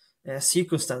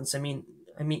circumstance, I mean,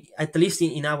 at least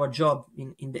in our job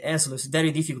in the ESLO, it's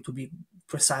very difficult to be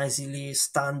precisely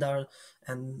standard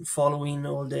and following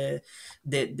all the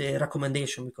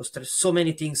recommendation, because there's so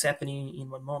many things happening in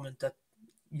one moment that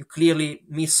you clearly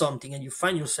miss something and you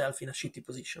find yourself in a shitty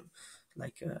position.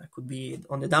 Like could be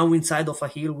on the downwind side of a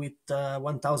hill with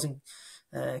 1,000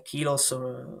 kilos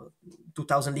or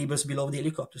 2,000 libras below the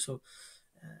helicopter. So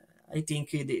I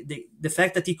think the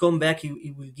fact that he come back,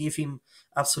 it will give him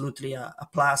absolutely a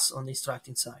plus on the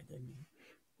instructing side. I mean,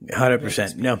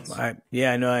 100%. No,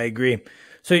 I agree.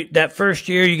 So that first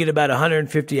year, you get about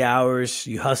 150 hours.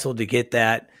 You hustled to get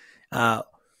that.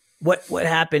 What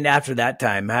happened after that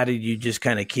time? How did you just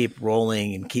kind of keep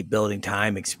rolling and keep building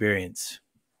time experience?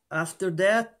 After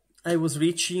that, I was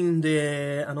reaching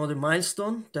another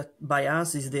milestone that by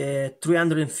us is the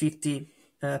 350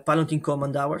 piloting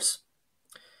command hours.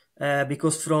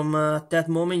 Because from that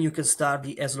moment you can start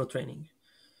the ESLO training.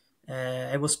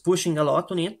 I was pushing a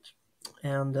lot on it,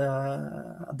 and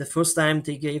the first time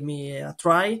they gave me a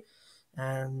try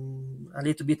and a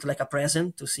little bit like a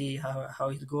present to see how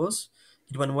it goes.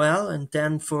 It went well, and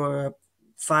then for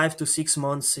 5 to 6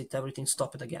 months everything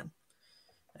stopped again.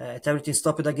 Everything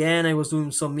stopped again. I was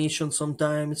doing some missions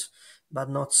sometimes, but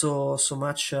not so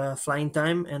much flying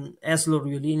time. And ESLO,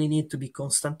 you really need to be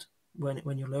constant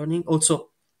when you're learning. Also,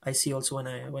 I see also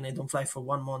when I don't fly for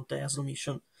 1 month ESLO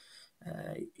mission,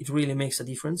 it really makes a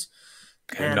difference.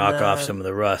 And knock off some of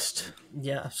the rust.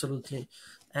 Yeah, absolutely.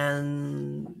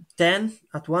 And then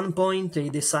at one point I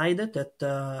decided that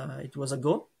it was a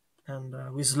go,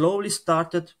 and we slowly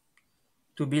started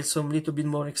to build some little bit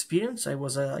more experience. I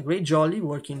was a great jolly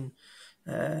working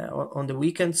on the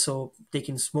weekend, so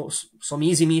taking some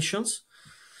easy missions.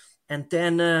 And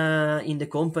then in the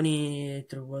company,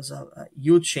 there was a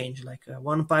huge change. Like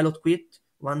one pilot quit,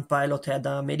 one pilot had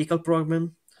a medical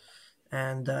problem,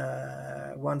 and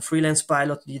one freelance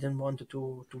pilot didn't want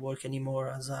to work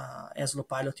anymore as a ESLO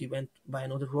pilot. He went by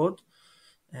another road.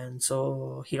 And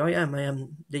so here I am. I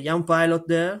am the young pilot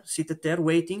there, seated there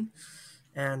waiting.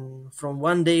 And from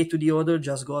one day to the other,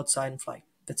 just go outside and fly.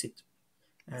 That's it.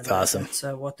 And that's awesome. That's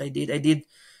what I did. I did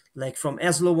like from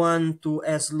ESLO 1 to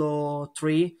ESLO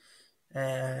 3.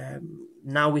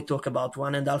 Now we talk about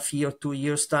 1.5 year, 2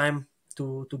 years time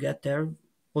to get there.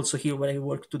 Also here where I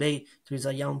work today, there is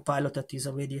a young pilot that is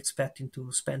already expecting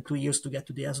to spend 2 years to get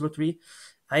to the ESLO 3.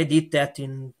 I did that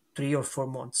in 3 or 4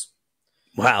 months.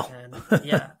 Wow. And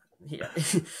yeah.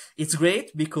 It's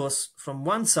great because from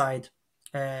one side,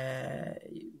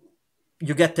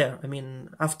 you get there. I mean,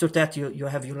 after that, you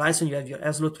have your license, you have your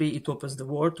ESLO 3, it opens the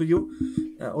world to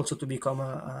you, also to become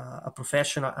a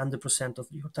professional 100% of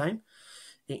your time.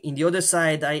 In the other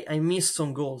side, I missed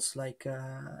some goals. Like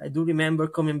I do remember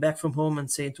coming back from home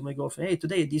and saying to my girlfriend, "Hey,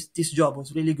 today this job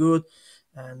was really good,"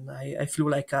 and I flew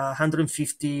like a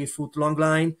 150-foot long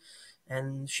line.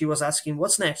 And she was asking,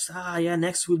 "What's next?" Yeah,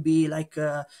 next will be like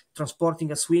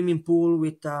transporting a swimming pool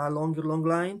with a longer long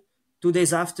line. 2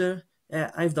 days after,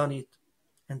 I've done it,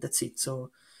 and that's it.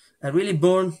 So I really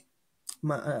burned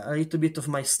a little bit of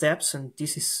my steps, and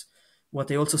this is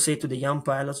what I also say to the young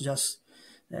pilots: just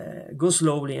go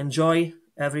slowly, enjoy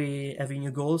every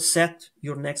new goal, set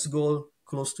your next goal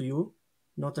close to you.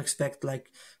 Not expect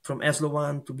like from ESLO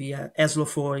 1 to be a ESLO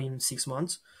 4 in 6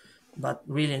 months, but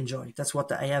really enjoy. That's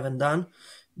what I haven't done,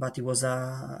 but it was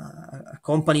a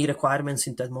company requirements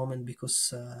in that moment,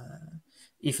 because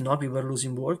if not, we were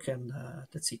losing work, and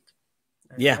that's it.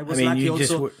 Yeah, I was lucky you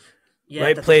also, just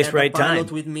right place, right time.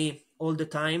 With me all the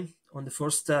time on the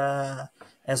first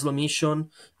ESLO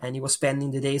mission, and he was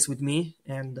spending the days with me,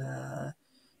 and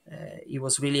he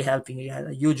was really helping. He had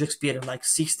a huge experience, like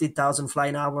 60,000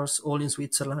 flying hours, all in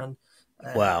Switzerland.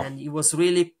 Wow. And he was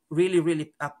really, really,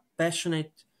 really a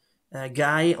passionate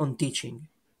guy on teaching.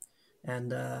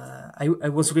 And I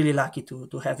was really lucky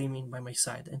to have him in by my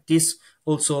side. And this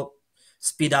also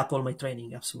speed up all my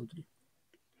training, absolutely.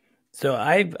 So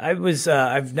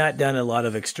I've not done a lot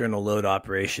of external load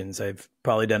operations. I've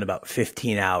probably done about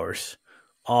 15 hours,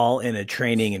 all in a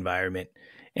training environment.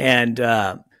 And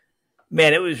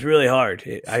man, it was really hard.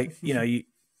 I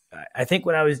think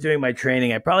when I was doing my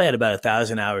training, I probably had about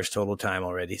 1,000 hours total time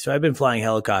already. So I've been flying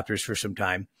helicopters for some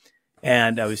time,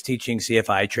 and I was teaching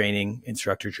CFI training,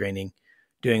 instructor training,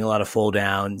 doing a lot of full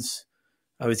downs.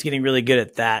 I was getting really good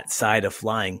at that side of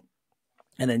flying,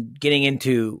 and then getting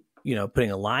into putting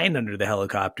a line under the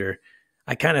helicopter,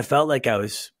 I kind of felt like I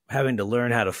was having to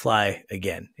learn how to fly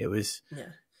again. It was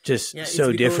just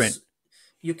so different.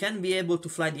 You can be able to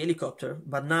fly the helicopter,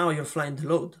 but now you're flying the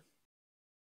load.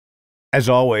 As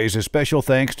always, a special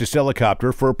thanks to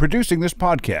Helicopter for producing this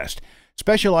podcast.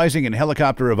 Specializing in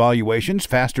helicopter evaluations,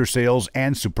 faster sales,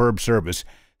 and superb service,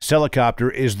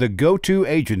 Helicopter is the go-to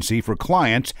agency for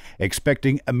clients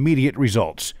expecting immediate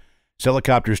results.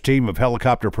 Helicopter's team of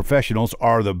helicopter professionals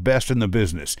are the best in the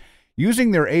business.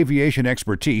 Using their aviation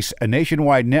expertise, a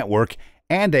nationwide network,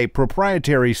 and a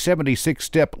proprietary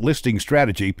 76-step listing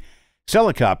strategy,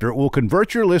 Helicopter will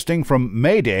convert your listing from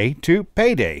Mayday to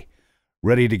payday.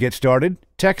 Ready to get started?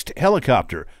 Text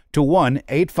Helicopter to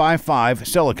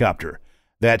 1-855-Helicopter.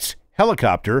 That's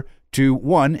Helicopter to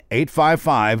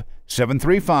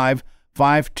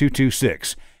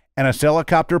 1-855-735-5226. And a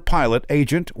Helicopter pilot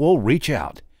agent will reach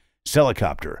out.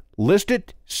 Helicopter. List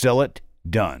it, sell it,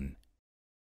 done.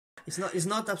 It's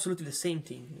not absolutely the same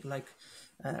thing. Like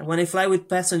when I fly with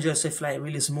passengers, I fly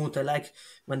really smooth. I like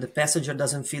when the passenger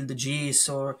doesn't feel the G's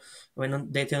or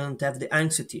when they don't have the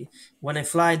anxiety. When I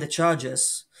fly the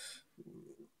charges,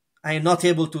 I am not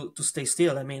able to stay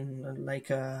still. I mean, like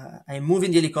I'm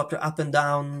moving the helicopter up and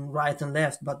down, right and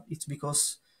left, but it's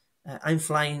because I'm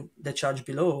flying the charge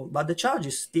below. But the charge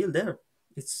is still there.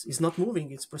 It's not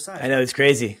moving. It's precise. I know, it's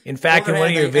crazy. In fact, Overhead, in one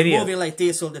of your videos, I'm moving like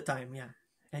this all the time. Yeah.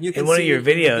 And you can in one of see your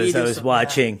videos I was of,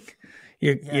 watching,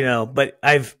 you know, but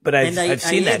I've seen that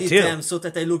too. I edit them so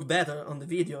that I look better on the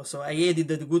video. So I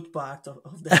edited the good part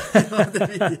of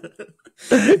the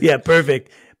video. Yeah,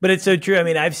 perfect. But it's so true. I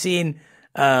mean, I've seen.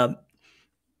 I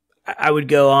would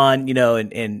go on, you know,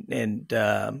 and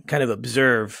kind of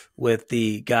observe with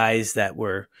the guys that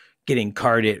were getting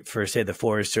carded for, say, the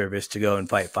Forest Service to go and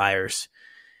fight fires,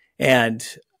 and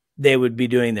they would be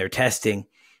doing their testing.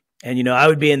 And, you know, I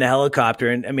would be in the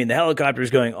helicopter, and I mean, the helicopter is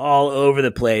going all over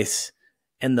the place,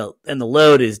 and the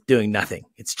load is doing nothing.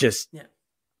 It's just,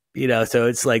 you know, so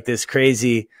it's like this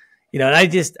crazy, you know,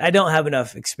 and I don't have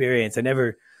enough experience. I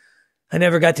never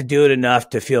got to do it enough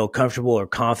to feel comfortable or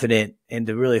confident and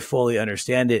to really fully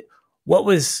understand it. What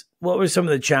were some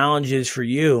of the challenges for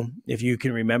you, if you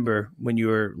can remember, when you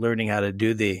were learning how to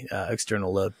do the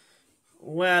external load?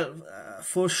 Well,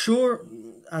 for sure,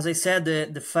 as I said,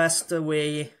 the fast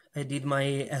way I did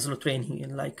my ESLO training,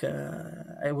 and like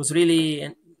I was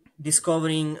really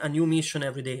discovering a new mission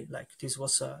every day. Like this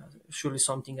was surely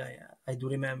something I do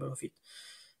remember of it.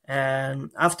 And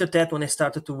after that, when I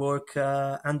started to work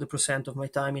 100% of my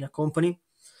time in a company,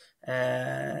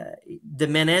 the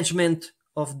management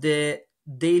of the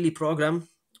daily program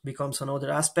becomes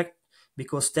another aspect,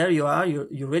 because there you are,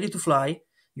 you're ready to fly,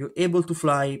 you're able to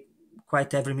fly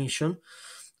quite every mission,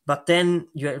 but then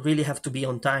you really have to be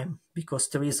on time, because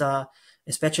there is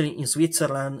especially in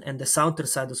Switzerland and the southern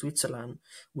side of Switzerland,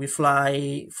 we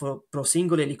fly for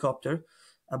single helicopter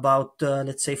about,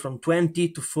 let's say, from 20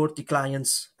 to 40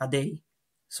 clients a day.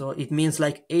 So it means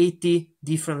like 80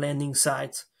 different landing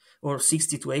sites, or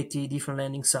 60 to 80 different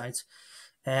landing sites.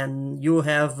 And you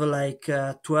have like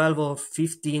 12 or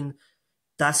 15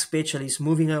 task specialists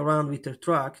moving around with their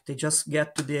truck. They just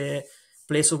get to the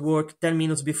place of work 10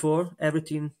 minutes before,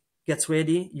 everything gets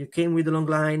ready. You came with the long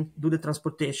line, do the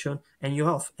transportation, and you're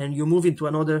off. And you move into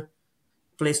another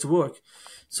place to work.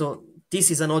 So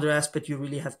this is another aspect you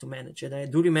really have to manage. And I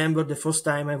do remember the first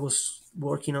time I was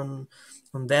working on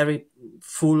very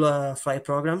full flight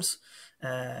programs.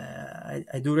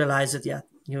 I do realize that,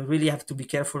 you really have to be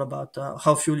careful about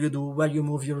how fuel you do, where you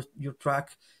move your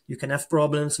truck. You can have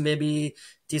problems. Maybe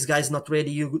this guy's not ready.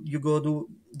 You go to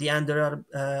the other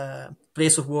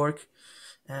place of work.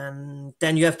 And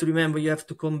then you have to remember you have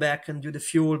to come back and do the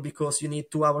fuel, because you need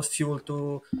 2 hours fuel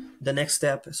to the next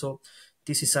step. So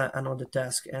this is another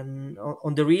task. And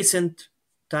on the recent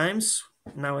times,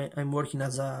 now I'm working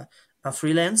as a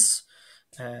freelance.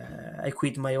 I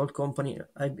quit my old company.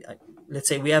 Let's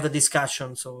say we have a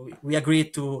discussion. So we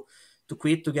agreed to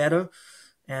quit together.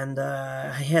 And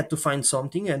I had to find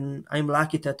something. And I'm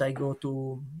lucky that I go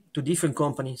to different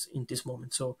companies in this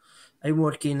moment. So I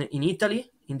work in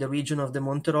Italy, in the region of the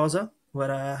Monte Rosa,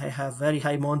 where I have very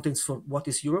high mountains for what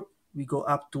is Europe. We go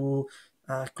up to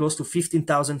close to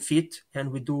 15,000 feet,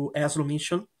 and we do ESLO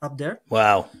mission up there.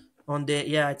 Wow.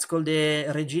 It's called the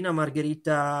Regina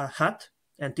Margherita Hut,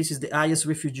 and this is the highest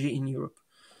refugee in Europe.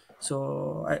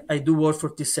 So I do work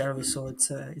for this service, so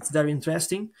it's very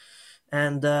interesting.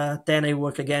 And then I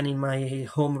work again in my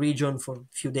home region for a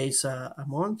few days a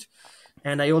month.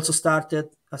 And I also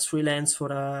started as freelance for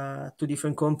 2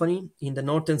 different companies in the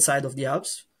northern side of the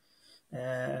Alps,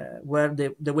 where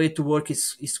the way to work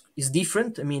is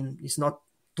different. I mean, it's not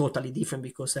totally different,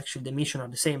 because actually the mission are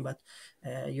the same, but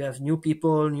you have new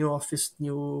people, new office,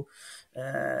 new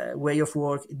way of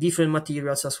work, different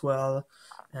materials as well,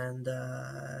 and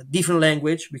different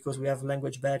language, because we have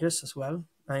language barriers as well.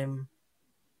 I'm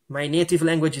My native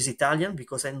language is Italian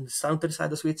because I'm on the southern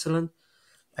side of Switzerland.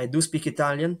 I do speak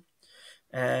Italian.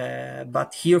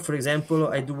 But here, for example,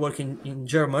 I do work in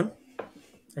German.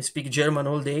 I speak German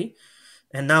all day.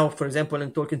 And now, for example,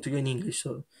 I'm talking to you in English.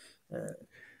 So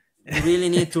you really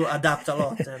need to adapt a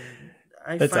lot.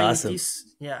 And That's awesome.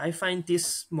 I find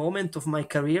this moment of my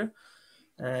career,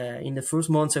 in the first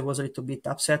months, I was a little bit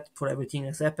upset for everything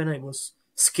that's happened. I was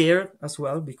scared as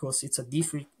well because it's a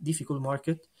difficult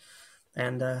market.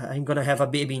 And I'm going to have a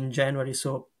baby in January.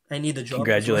 So I need a job.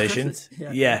 Congratulations.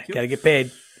 Yeah, got to get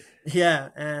paid. Yeah,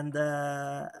 and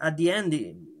at the end,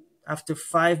 after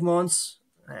 5 months,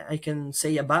 I can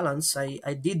say a balance.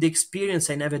 I did the experience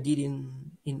I never did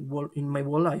in my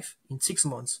whole life in 6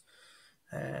 months.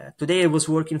 Today I was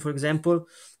working, for example,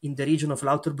 in the region of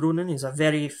Lauterbrunnen. Is a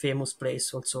very famous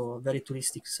place, also a very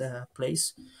touristic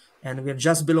place, and we are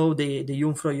just below the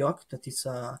Jungfraujoch. That is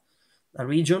a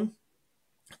region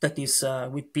that is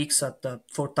with peaks at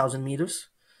 4,000 meters,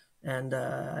 and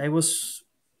I was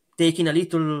taking a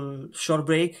little short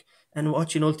break and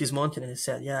watching all this mountain, and I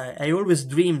said, yeah, I always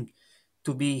dreamed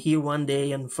to be here one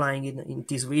day and flying in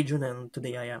this region, and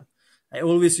today I am. I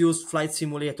always used flight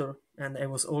simulator, and I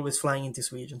was always flying in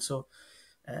this region. So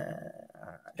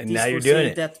and now you're doing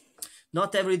it. That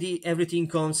not everything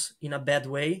comes in a bad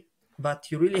way,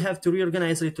 but you really have to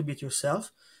reorganize a little bit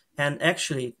yourself. And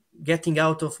actually, getting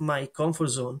out of my comfort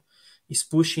zone is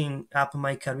pushing up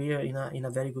my career in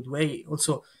a very good way.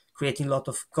 Also, creating a lot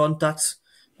of contacts,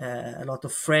 a lot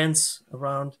of friends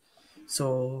around.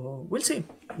 So we'll see.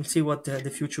 We'll see what the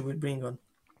future will bring on.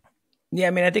 Yeah,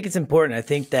 I mean, I think it's important. I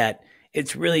think that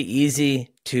it's really easy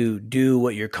to do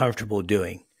what you're comfortable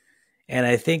doing. And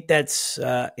I think that's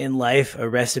in life a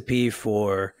recipe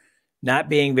for not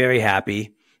being very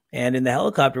happy. And in the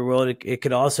helicopter world, it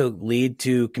could also lead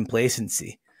to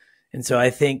complacency. And so I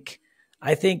think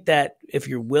that if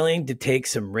you're willing to take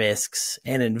some risks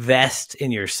and invest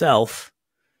in yourself,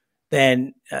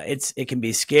 then it can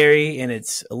be scary and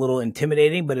it's a little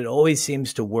intimidating, but it always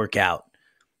seems to work out.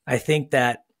 I think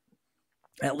that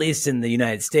at least in the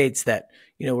United States that,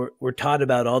 we're taught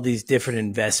about all these different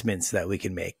investments that we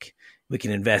can make. We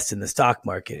can invest in the stock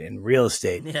market and real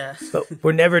estate, but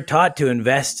we're never taught to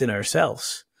invest in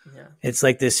ourselves. Yeah. It's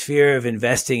like this fear of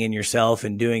investing in yourself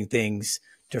and doing things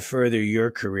to further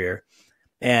your career.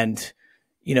 And,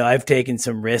 I've taken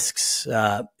some risks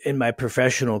in my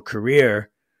professional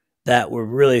career that were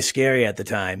really scary at the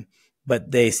time, but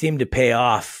they seem to pay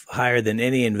off higher than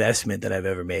any investment that I've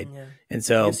ever made. Yeah. And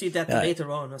so you see that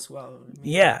later on as well. I mean,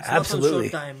 yeah, absolutely.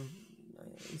 Short time.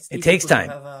 It takes time.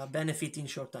 To have a benefit in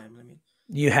short time. I mean,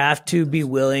 you have to be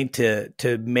willing to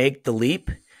make the leap,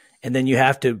 and then you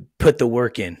have to put the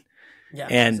work in. Yeah,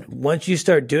 and exactly. Once you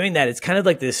start doing that, it's kind of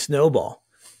like this snowball.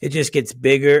 It just gets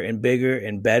bigger and bigger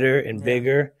and better and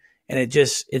bigger. And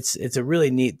it's a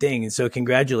really neat thing. And so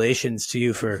congratulations to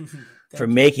you for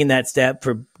making that step,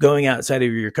 for going outside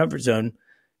of your comfort zone,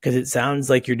 because it sounds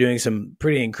like you're doing some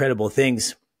pretty incredible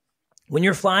things. When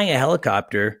you're flying a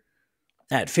helicopter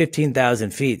at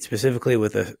 15,000 feet, specifically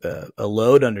with a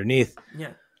load underneath,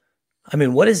 I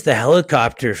mean, what does the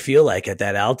helicopter feel like at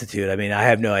that altitude? I mean, I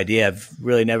have no idea. I've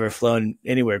really never flown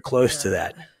anywhere close to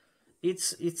that.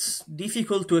 It's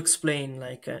difficult to explain.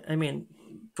 Like, I mean,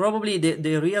 probably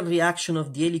the real reaction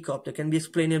of the helicopter can be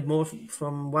explained more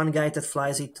from one guy that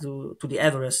flies it to the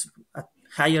Everest at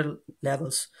higher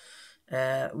levels.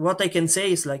 What I can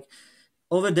say is, like,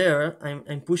 over there,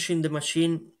 I'm pushing the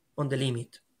machine on the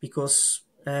limit because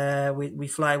we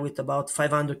fly with about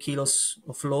 500 kilos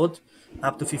of load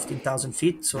up to 15,000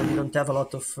 feet, so you don't have a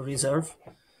lot of reserve.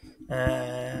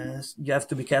 You have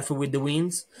to be careful with the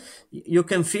winds. You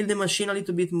can feel the machine a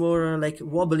little bit more like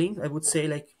wobbling, I would say,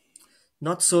 like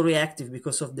not so reactive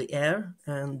because of the air.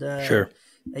 And sure.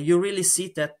 You really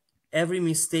see that every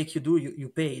mistake you do, you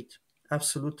pay it.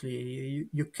 Absolutely.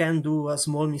 You can do a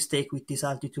small mistake with this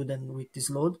altitude and with this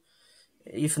load.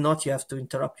 If not, you have to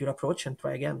interrupt your approach and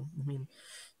try again. I mean,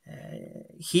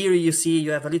 here you see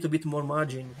you have a little bit more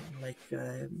margin. Like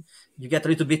you get a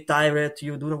little bit tired,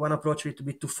 you do one approach a little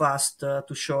bit too fast,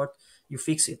 too short, you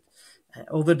fix it.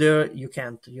 Over there, you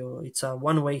can't. It's a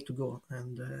one way to go.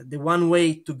 And the one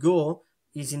way to go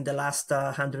is in the last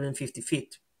 150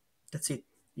 feet. That's it.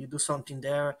 You do something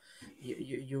there.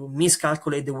 You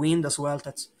miscalculate the wind as well.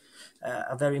 That's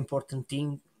a very important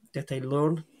thing that I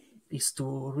learned, is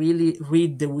to really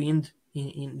read the wind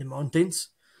in the mountains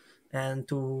and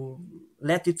to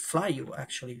let it fly you,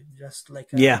 actually, just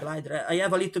like a glider. I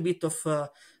have a little bit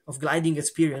of gliding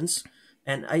experience,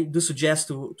 and I do suggest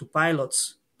to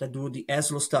pilots that do the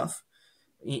ESLO stuff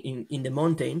in the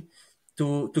mountain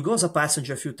to go as a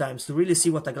passenger a few times to really see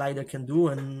what a glider can do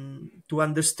and to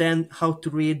understand how to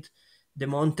read the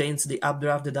mountains, the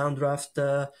updraft, the downdraft,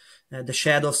 the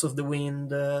shadows of the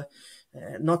wind.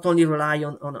 Not only rely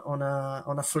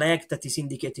on a flag that is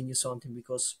indicating you something,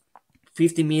 because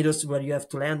 50 meters where you have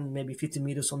to land, maybe 50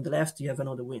 meters on the left, you have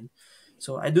another wind.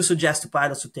 So I do suggest to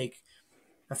pilots to take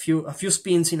a few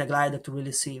spins in a glider to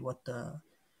really see what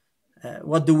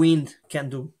the wind can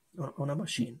do on a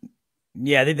machine.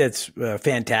 Yeah, I think that's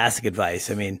fantastic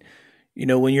advice. I mean,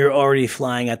 when you're already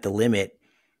flying at the limit,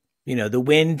 the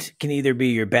wind can either be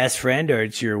your best friend or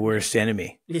it's your worst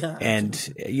enemy. Yeah, and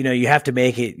absolutely. you have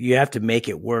to make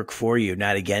it work for you,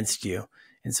 not against you.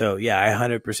 And so, yeah, I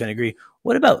 100% agree.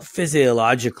 What about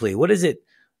physiologically? What is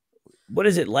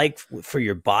it like for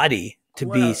your body to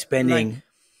be spending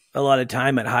a lot of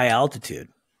time at high altitude?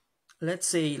 Let's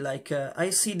say, I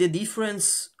see the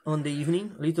difference on the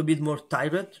evening, a little bit more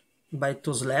tired by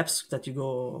those laps that you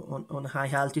go on high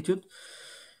altitude.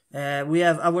 We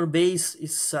have our base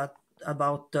is at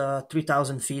about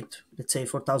 3,000 feet, let's say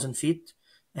 4,000 feet,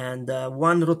 and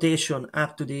one rotation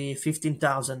up to the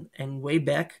 15,000 and way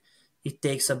back, it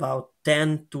takes about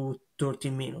 10 to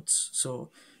 13 minutes. So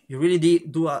you really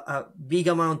do a big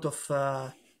amount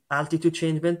of altitude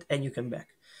changement and you come back.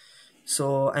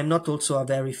 So I'm not also a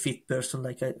very fit person.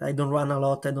 Like I don't run a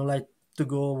lot. I don't like to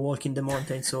go walk in the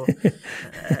mountains. So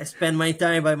I spend my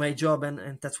time by my job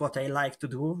and that's what I like to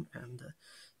do. And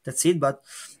that's it. But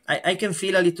I can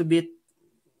feel a little bit,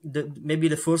 maybe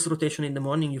the first rotation in the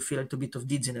morning, you feel a little bit of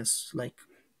dizziness, like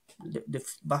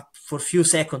but for a few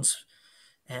seconds.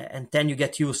 And then you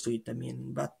get used to it. I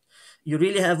mean, but you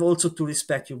really have also to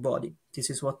respect your body. This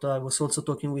is what I was also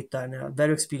talking with a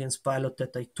very experienced pilot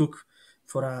that I took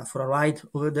for a ride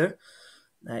over there.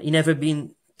 He never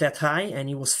been that high and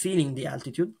he was feeling the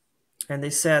altitude. And they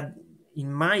said,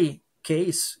 in my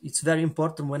case, it's very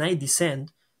important when I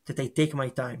descend that I take my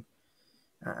time.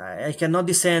 I cannot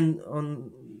descend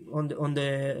on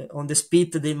the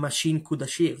speed that the machine could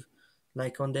achieve.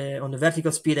 Like on the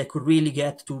vertical speed, I could really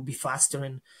get to be faster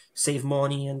and save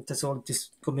money, and there's all this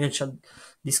commercial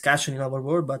discussion in our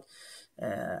world. But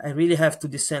I really have to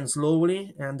descend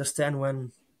slowly and understand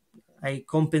when I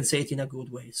compensate in a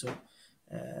good way. So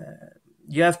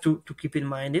you have to keep in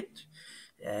mind it.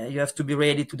 You have to be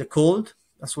ready to the cold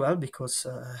as well, because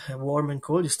warm and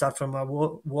cold. You start from a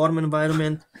warm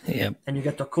environment, Yep. and you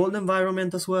get to a cold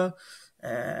environment as well.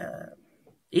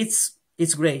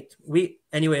 It's great.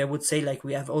 I would say, like,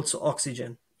 we have also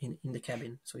oxygen in the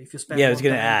cabin. So if you spend I was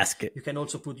going to time, ask. you can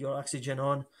also put your oxygen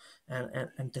on,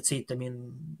 and that's it. I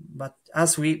mean, but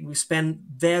as we spend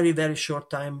very, very short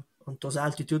time on those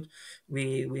altitude,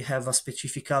 we have a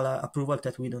specific approval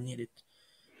that we don't need it.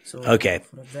 So Okay.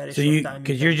 for a very So short time,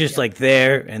 because you're just like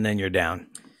there and then you're down.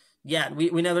 yeah,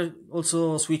 we never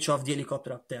also switch off the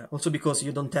helicopter up there. Also because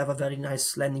you don't have a very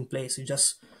nice landing place. You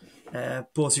just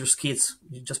pose your skids.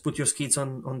 You just put your skids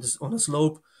on a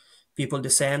slope. People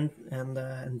descend and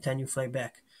then you fly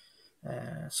back.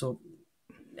 So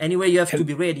anyway, you have to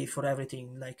be ready for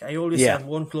everything. Like I always have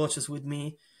warm clothes with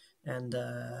me and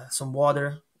some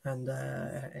water and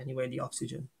anyway the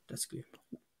oxygen. That's clear.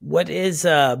 What is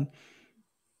in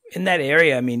that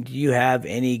area? I mean, do you have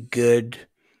any good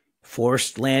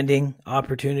forced landing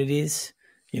opportunities?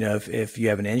 If you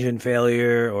have an engine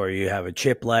failure or you have a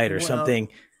chip light or something.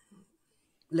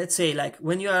 Let's say, like,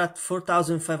 when you are at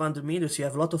 4,500 meters, you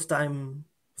have a lot of time.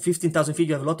 15,000 feet,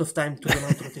 you have a lot of time to run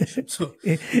out rotation. So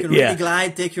you can really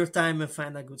glide, take your time, and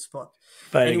find a good spot.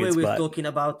 We're talking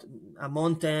about a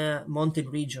mountain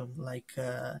region. Like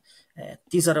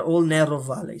these are all narrow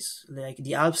valleys. Like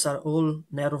the Alps are all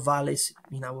narrow valleys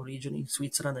in our region, in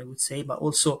Switzerland, I would say, but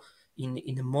also in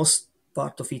the most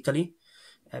part of Italy,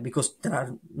 because there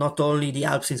are not only the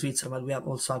Alps in Switzerland, but we have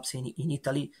also Alps in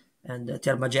Italy, and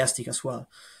they are majestic as well.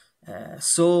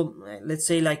 So let's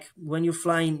say, like, when you're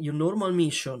flying your normal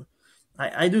mission,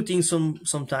 I do think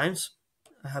sometimes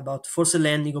about forced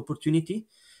landing opportunity.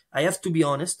 I have to be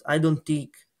honest, I don't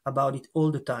think about it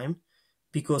all the time,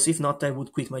 because if not, I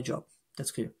would quit my job.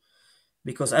 That's clear.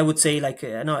 Because I would say, like,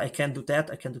 no, I can't do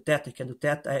that, I can do that, I can do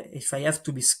that. If I have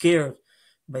to be scared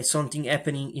by something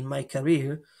happening in my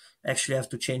career, actually I have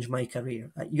to change my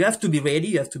career. You have to be ready,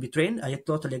 you have to be trained. I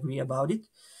totally agree about it.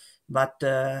 But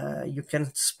you can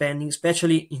spend,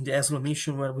 especially in the Oslo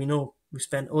mission, where we know we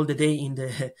spend all the day in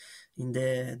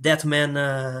the dead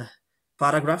man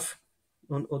paragraph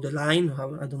or the line.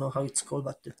 I don't know how it's called,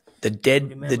 but the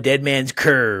dead man's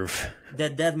curve. The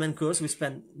dead man curve. We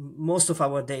spend most of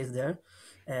our days there.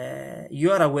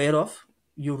 You are aware of.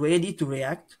 You're ready to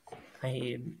react.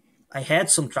 I had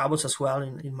some troubles as well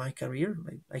in my career.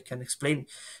 I can explain,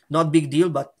 not big deal,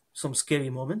 but some scary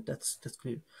moment. That's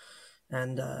clear.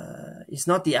 And it's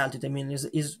not the altitude. I mean,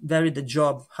 it's very the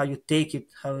job, how you take it,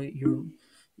 how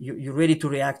you're ready to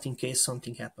react in case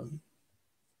something happens.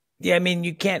 Yeah, I mean,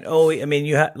 you can't always. I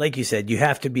mean, like you said, you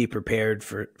have to be prepared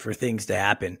for things to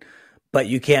happen, but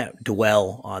you can't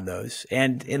dwell on those.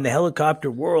 And in the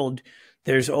helicopter world,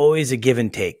 there's always a give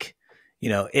and take. You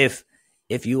know, if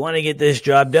you want to get this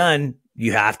job done,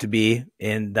 you have to be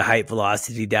in the height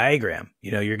velocity diagram.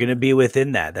 You know, you're going to be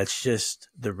within that. That's just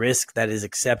the risk that is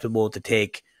acceptable to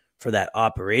take for that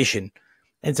operation.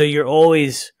 And so you're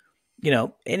always, you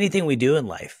know, anything we do in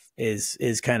life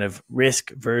is kind of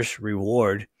risk versus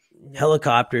reward.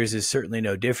 Helicopters is certainly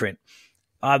no different.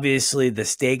 Obviously, the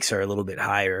stakes are a little bit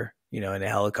higher, you know, in a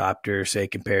helicopter, say,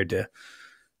 compared to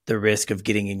the risk of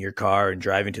getting in your car and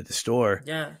driving to the store.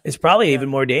 Yeah. It's probably even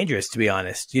more dangerous, to be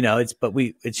honest. You know, it's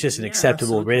just an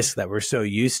acceptable absolutely. risk that we're so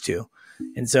used to.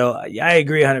 And so I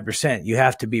agree 100%. You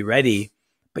have to be ready,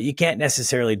 but you can't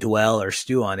necessarily dwell or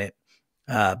stew on it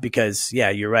because, yeah,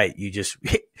 you're right. You just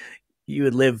you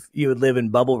would live in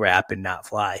bubble wrap and not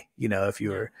fly. You know, if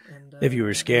you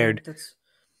were scared.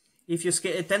 If you're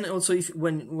scared, then also if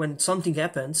when something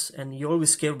happens and you're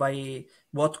always scared by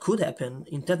what could happen,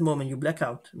 in that moment you black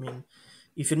out. I mean,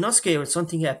 if you're not scared,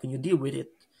 something happened, you deal with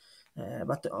it.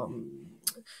 But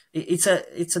it's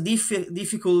a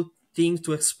difficult thing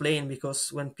to explain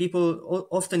because when people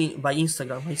often by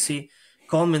Instagram, I see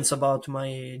comments about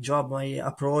my job, my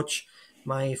approach,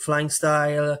 my flying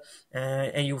style,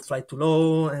 and you fly too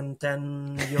low, and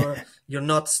then you're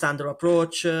not standard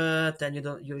approach, then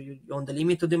you're on the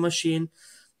limit of the machine.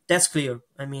 That's clear.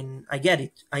 I mean, I get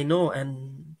it. I know,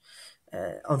 and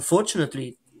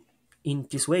unfortunately, in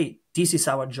this way, this is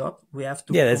our job. We have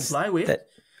to comply with.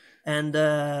 And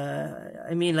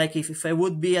I mean, like if I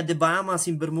would be at the Bahamas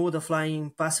in Bermuda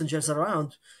flying passengers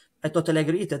around, I totally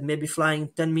agree that maybe flying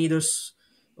 10 meters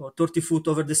or 30 foot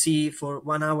over the sea for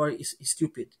 1 hour is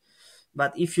stupid.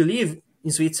 But if you live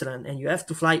in Switzerland and you have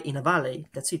to fly in a valley,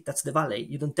 that's it. That's the valley.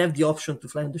 You don't have the option to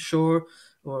fly on the shore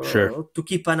or to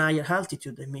keep an higher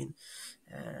altitude. I mean,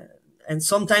 and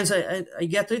sometimes I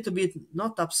get a little bit,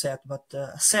 not upset, but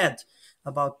sad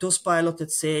about those pilots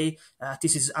that say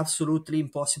this is absolutely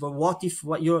impossible. What if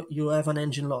you have an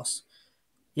engine loss?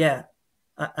 Yeah,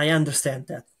 I understand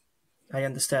that. I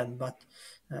understand, but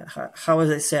how as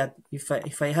I said,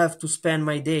 if I have to spend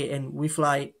my day and we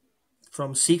fly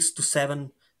from 6 to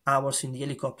 7 hours in the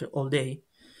helicopter all day,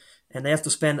 and I have to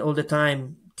spend all the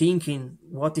time thinking,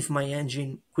 what if my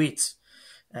engine quits?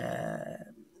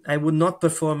 I would not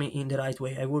perform in the right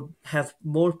way. I would have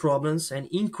more problems and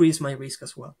increase my risk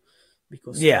as well,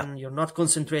 because then you're not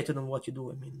concentrated on what you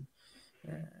do. I mean,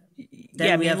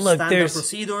 then we have standard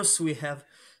procedures. We have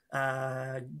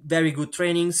very good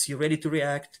trainings. You're ready to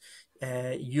react.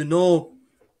 You know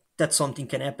that something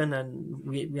can happen, and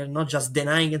we are not just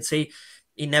denying and say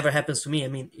it never happens to me. I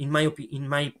mean, in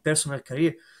my personal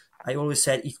career, I always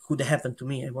said it could happen to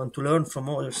me. I want to learn from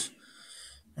others,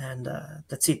 and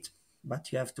that's it.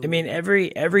 But you have to. I mean,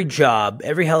 every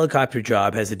helicopter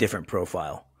job has a different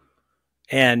profile,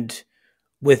 and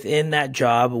within that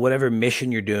job, whatever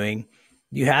mission you're doing,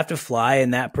 you have to fly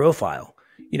in that profile.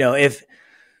 You know, if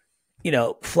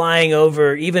flying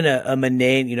over even a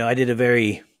mundane, I did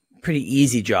a pretty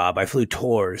easy job. I flew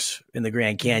tours in the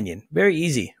Grand Canyon. Very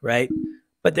easy, right?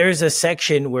 But there's a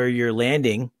section where you're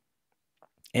landing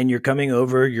and you're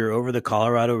over the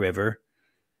Colorado River.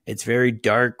 It's very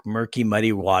dark, murky,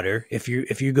 muddy water. If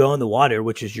you go in the water,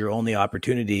 which is your only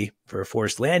opportunity for a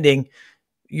forced landing,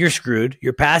 you're screwed.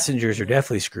 Your passengers are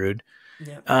definitely screwed.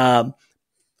 Yeah.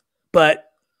 But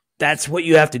that's what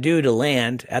you have to do to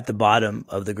land at the bottom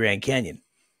of the Grand Canyon.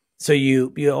 So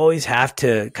you always have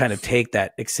to kind of take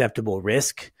that acceptable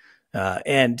risk,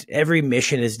 and every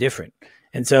mission is different.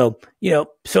 And so,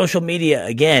 social media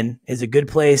again is a good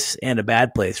place and a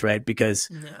bad place, right? Because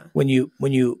when you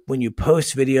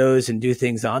post videos and do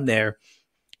things on there,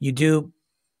 you do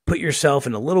put yourself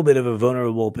in a little bit of a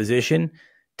vulnerable position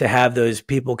to have those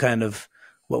people kind of,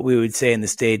 what we would say in the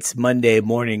States, Monday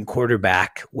morning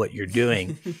quarterback what you're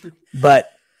doing.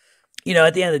 But,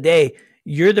 at the end of the day,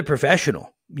 you're the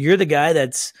professional. You're the guy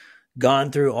that's gone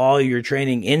through all your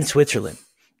training in Switzerland,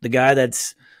 the guy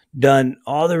that's done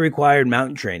all the required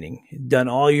mountain training, done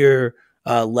all your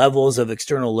levels of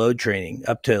external load training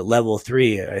up to level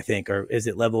 3, I think, or is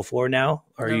it level 4 now?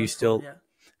 Or are you still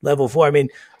level 4? I mean,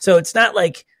 so it's not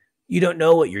like you don't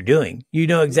know what you're doing. You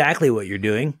know exactly what you're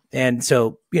doing. And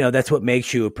so, that's what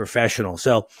makes you a professional.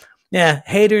 So yeah,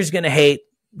 haters going to hate.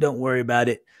 Don't worry about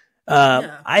it.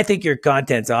 I think your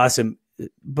content's awesome.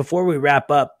 before we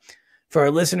wrap up, for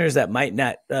our listeners that might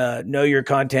not know your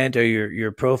content or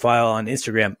your profile on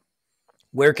Instagram,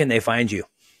 where can they find you?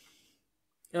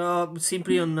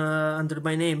 Simply on under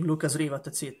my name, Lukas Riva.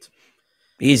 That's it.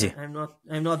 Easy. I'm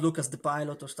not Lucas the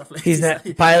pilot or stuff like He's this.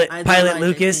 not pilot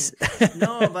Lucas.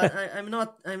 No, but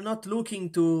I'm not looking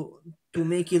to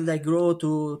make it like grow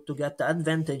to get the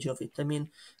advantage of it. I mean,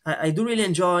 I do really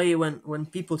enjoy when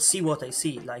people see what I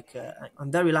see. Like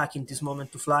I'm very lucky in this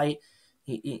moment to fly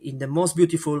in the most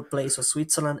beautiful place of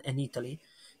Switzerland and Italy.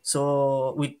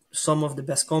 So with some of the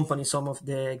best companies, some of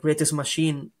the greatest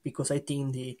machine, because I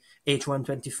think the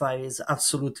H125 is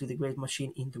absolutely the great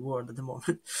machine in the world at the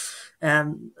moment.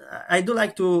 And I do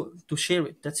like to share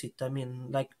it. That's it. I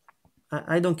mean, like,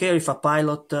 I don't care if a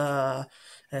pilot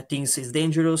thinks it's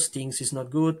dangerous, thinks it's not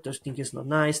good, or thinks it's not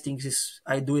nice, thinks it's,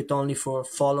 I do it only for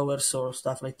followers or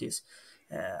stuff like this.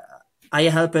 I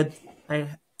didn't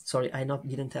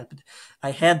help it.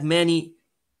 I had many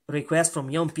requests from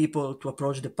young people to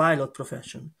approach the pilot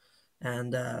profession,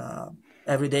 and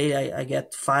every day I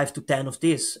get 5 to 10 of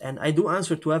this, and I do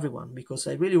answer to everyone because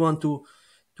I really want to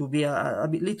be a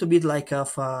little bit like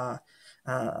of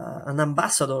an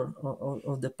ambassador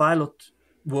of the pilot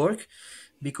work,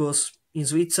 because in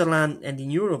Switzerland and in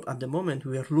Europe at the moment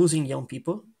we are losing young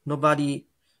people. Nobody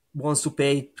wants to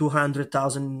pay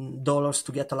 $200,000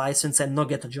 to get a license and not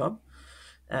get a job.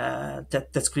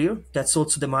 That's clear. That's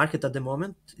also the market at the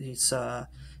moment. It's a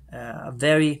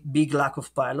very big lack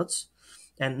of pilots,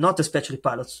 and not especially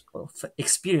pilots, of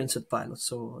experienced pilots.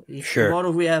 So if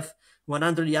tomorrow we have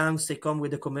 100 youngs, they come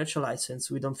with a commercial license,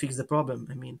 we don't fix the problem.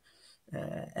 I mean,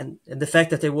 and the fact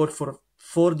that I work for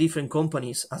 4 different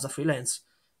companies as a freelance,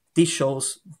 this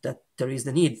shows that there is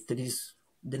the need, there is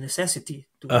the necessity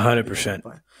to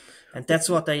 100%. And that's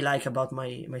what I like about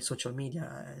my social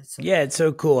media. It's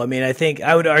so cool. I mean,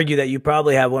 I would argue that you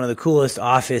probably have one of the coolest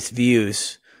office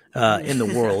views in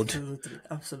the world.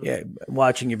 Absolutely. Yeah,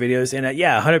 watching your videos. And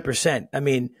 100%. I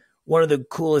mean, one of the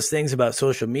coolest things about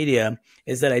social media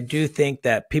is that I do think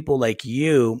that people like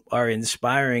you are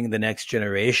inspiring the next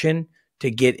generation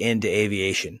to get into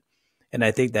aviation. And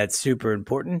I think that's super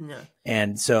important. Yeah.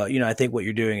 And so, I think what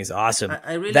you're doing is awesome.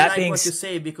 I really like what you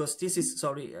say, because this is,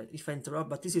 sorry if I interrupt,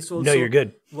 but this is also no, you're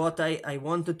good. What I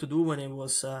wanted to do when I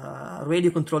was a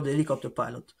radio-controlled helicopter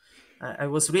pilot. I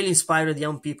was really inspired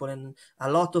young people, and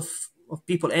a lot of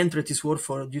people entered this world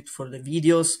for the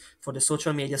videos, for the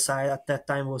social media side. At that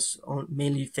time was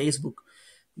mainly Facebook.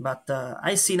 But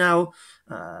I see now,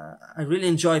 I really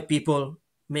enjoy people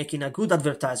making a good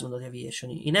advertisement of aviation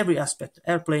in every aspect: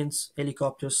 airplanes,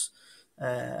 helicopters,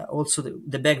 also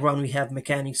the background we have,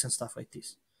 mechanics and stuff like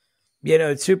this.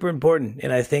 It's super important.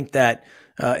 And I think that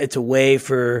it's a way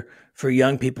for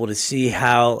young people to see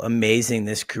how amazing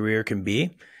this career can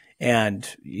be. And,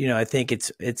 I think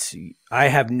I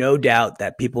have no doubt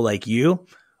that people like you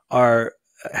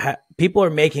people are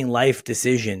making life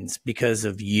decisions because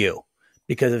of you,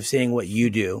 because of seeing what you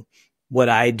do, what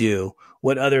I do,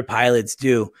 what other pilots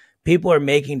do. People are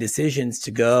making decisions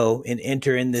to go and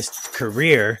enter in this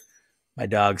career. My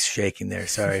dog's shaking there.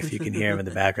 Sorry if you can hear him in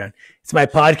the background. It's my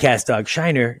podcast dog,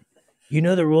 Shiner. You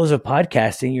know the rules of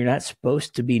podcasting. You're not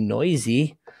supposed to be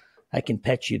noisy. I can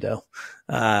pet you, though.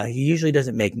 He usually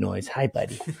doesn't make noise. Hi,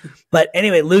 buddy. But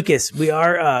anyway, Lukas, we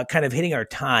are kind of hitting our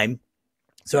time.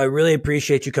 So I really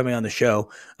appreciate you coming on the show.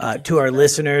 To our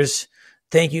listeners,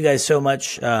 thank you guys so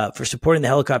much for supporting the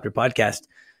Helicopter Podcast.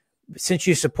 Since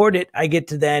you support it, I get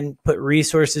to then put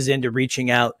resources into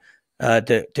reaching out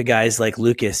to guys like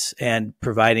Lukas and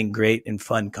providing great and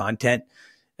fun content.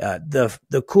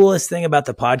 The coolest thing about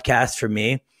the podcast for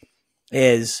me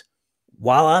is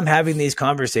while I'm having these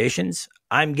conversations,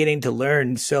 I'm getting to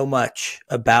learn so much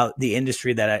about the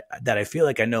industry that I feel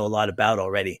like I know a lot about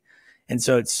already. And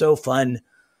so it's so fun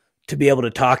to be able to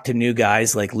talk to new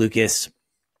guys like Lukas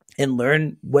and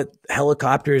learn what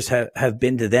helicopters have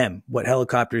been to them, what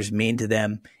helicopters mean to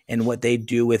them, and what they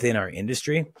do within our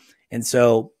industry. And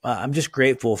so I'm just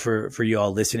grateful for you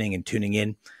all listening and tuning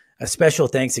in. A special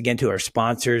thanks again to our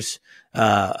sponsors.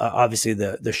 Obviously,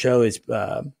 the show is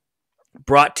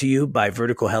brought to you by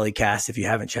Vertical Helicast. If you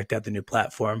haven't checked out the new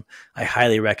platform, I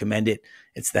highly recommend it.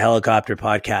 It's the Helicopter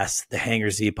Podcast, the Hangar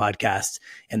Z Podcast,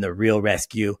 and the Real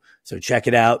Rescue. So check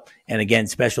it out. And again,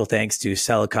 special thanks to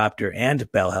Celicopter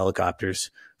and Bell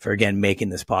Helicopters for, again, making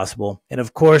this possible. And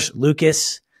of course,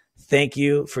 Lukas, thank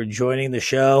you for joining the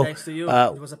show. Thanks to you.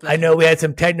 It was a pleasure. I know we had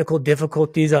some technical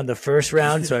difficulties on the first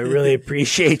round, so I really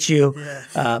appreciate you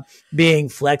being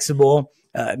flexible.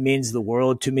 It means the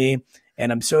world to me.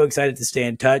 And I'm so excited to stay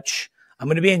in touch. I'm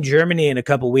going to be in Germany in a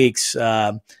couple weeks,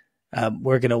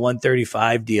 working a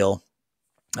 135 deal.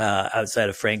 outside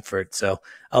of Frankfurt. So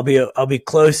I'll be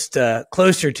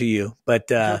closer to you,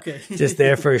 but Okay. just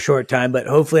there for a short time. But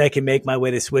hopefully I can make my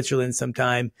way to Switzerland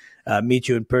sometime, meet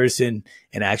you in person,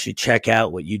 and actually check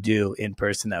out what you do in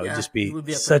person. That would just be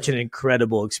such an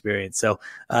incredible experience. So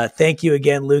thank you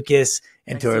again, Lukas,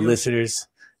 and to our listeners,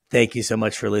 thank you so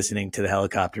much for listening to the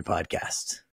Helicopter Podcast.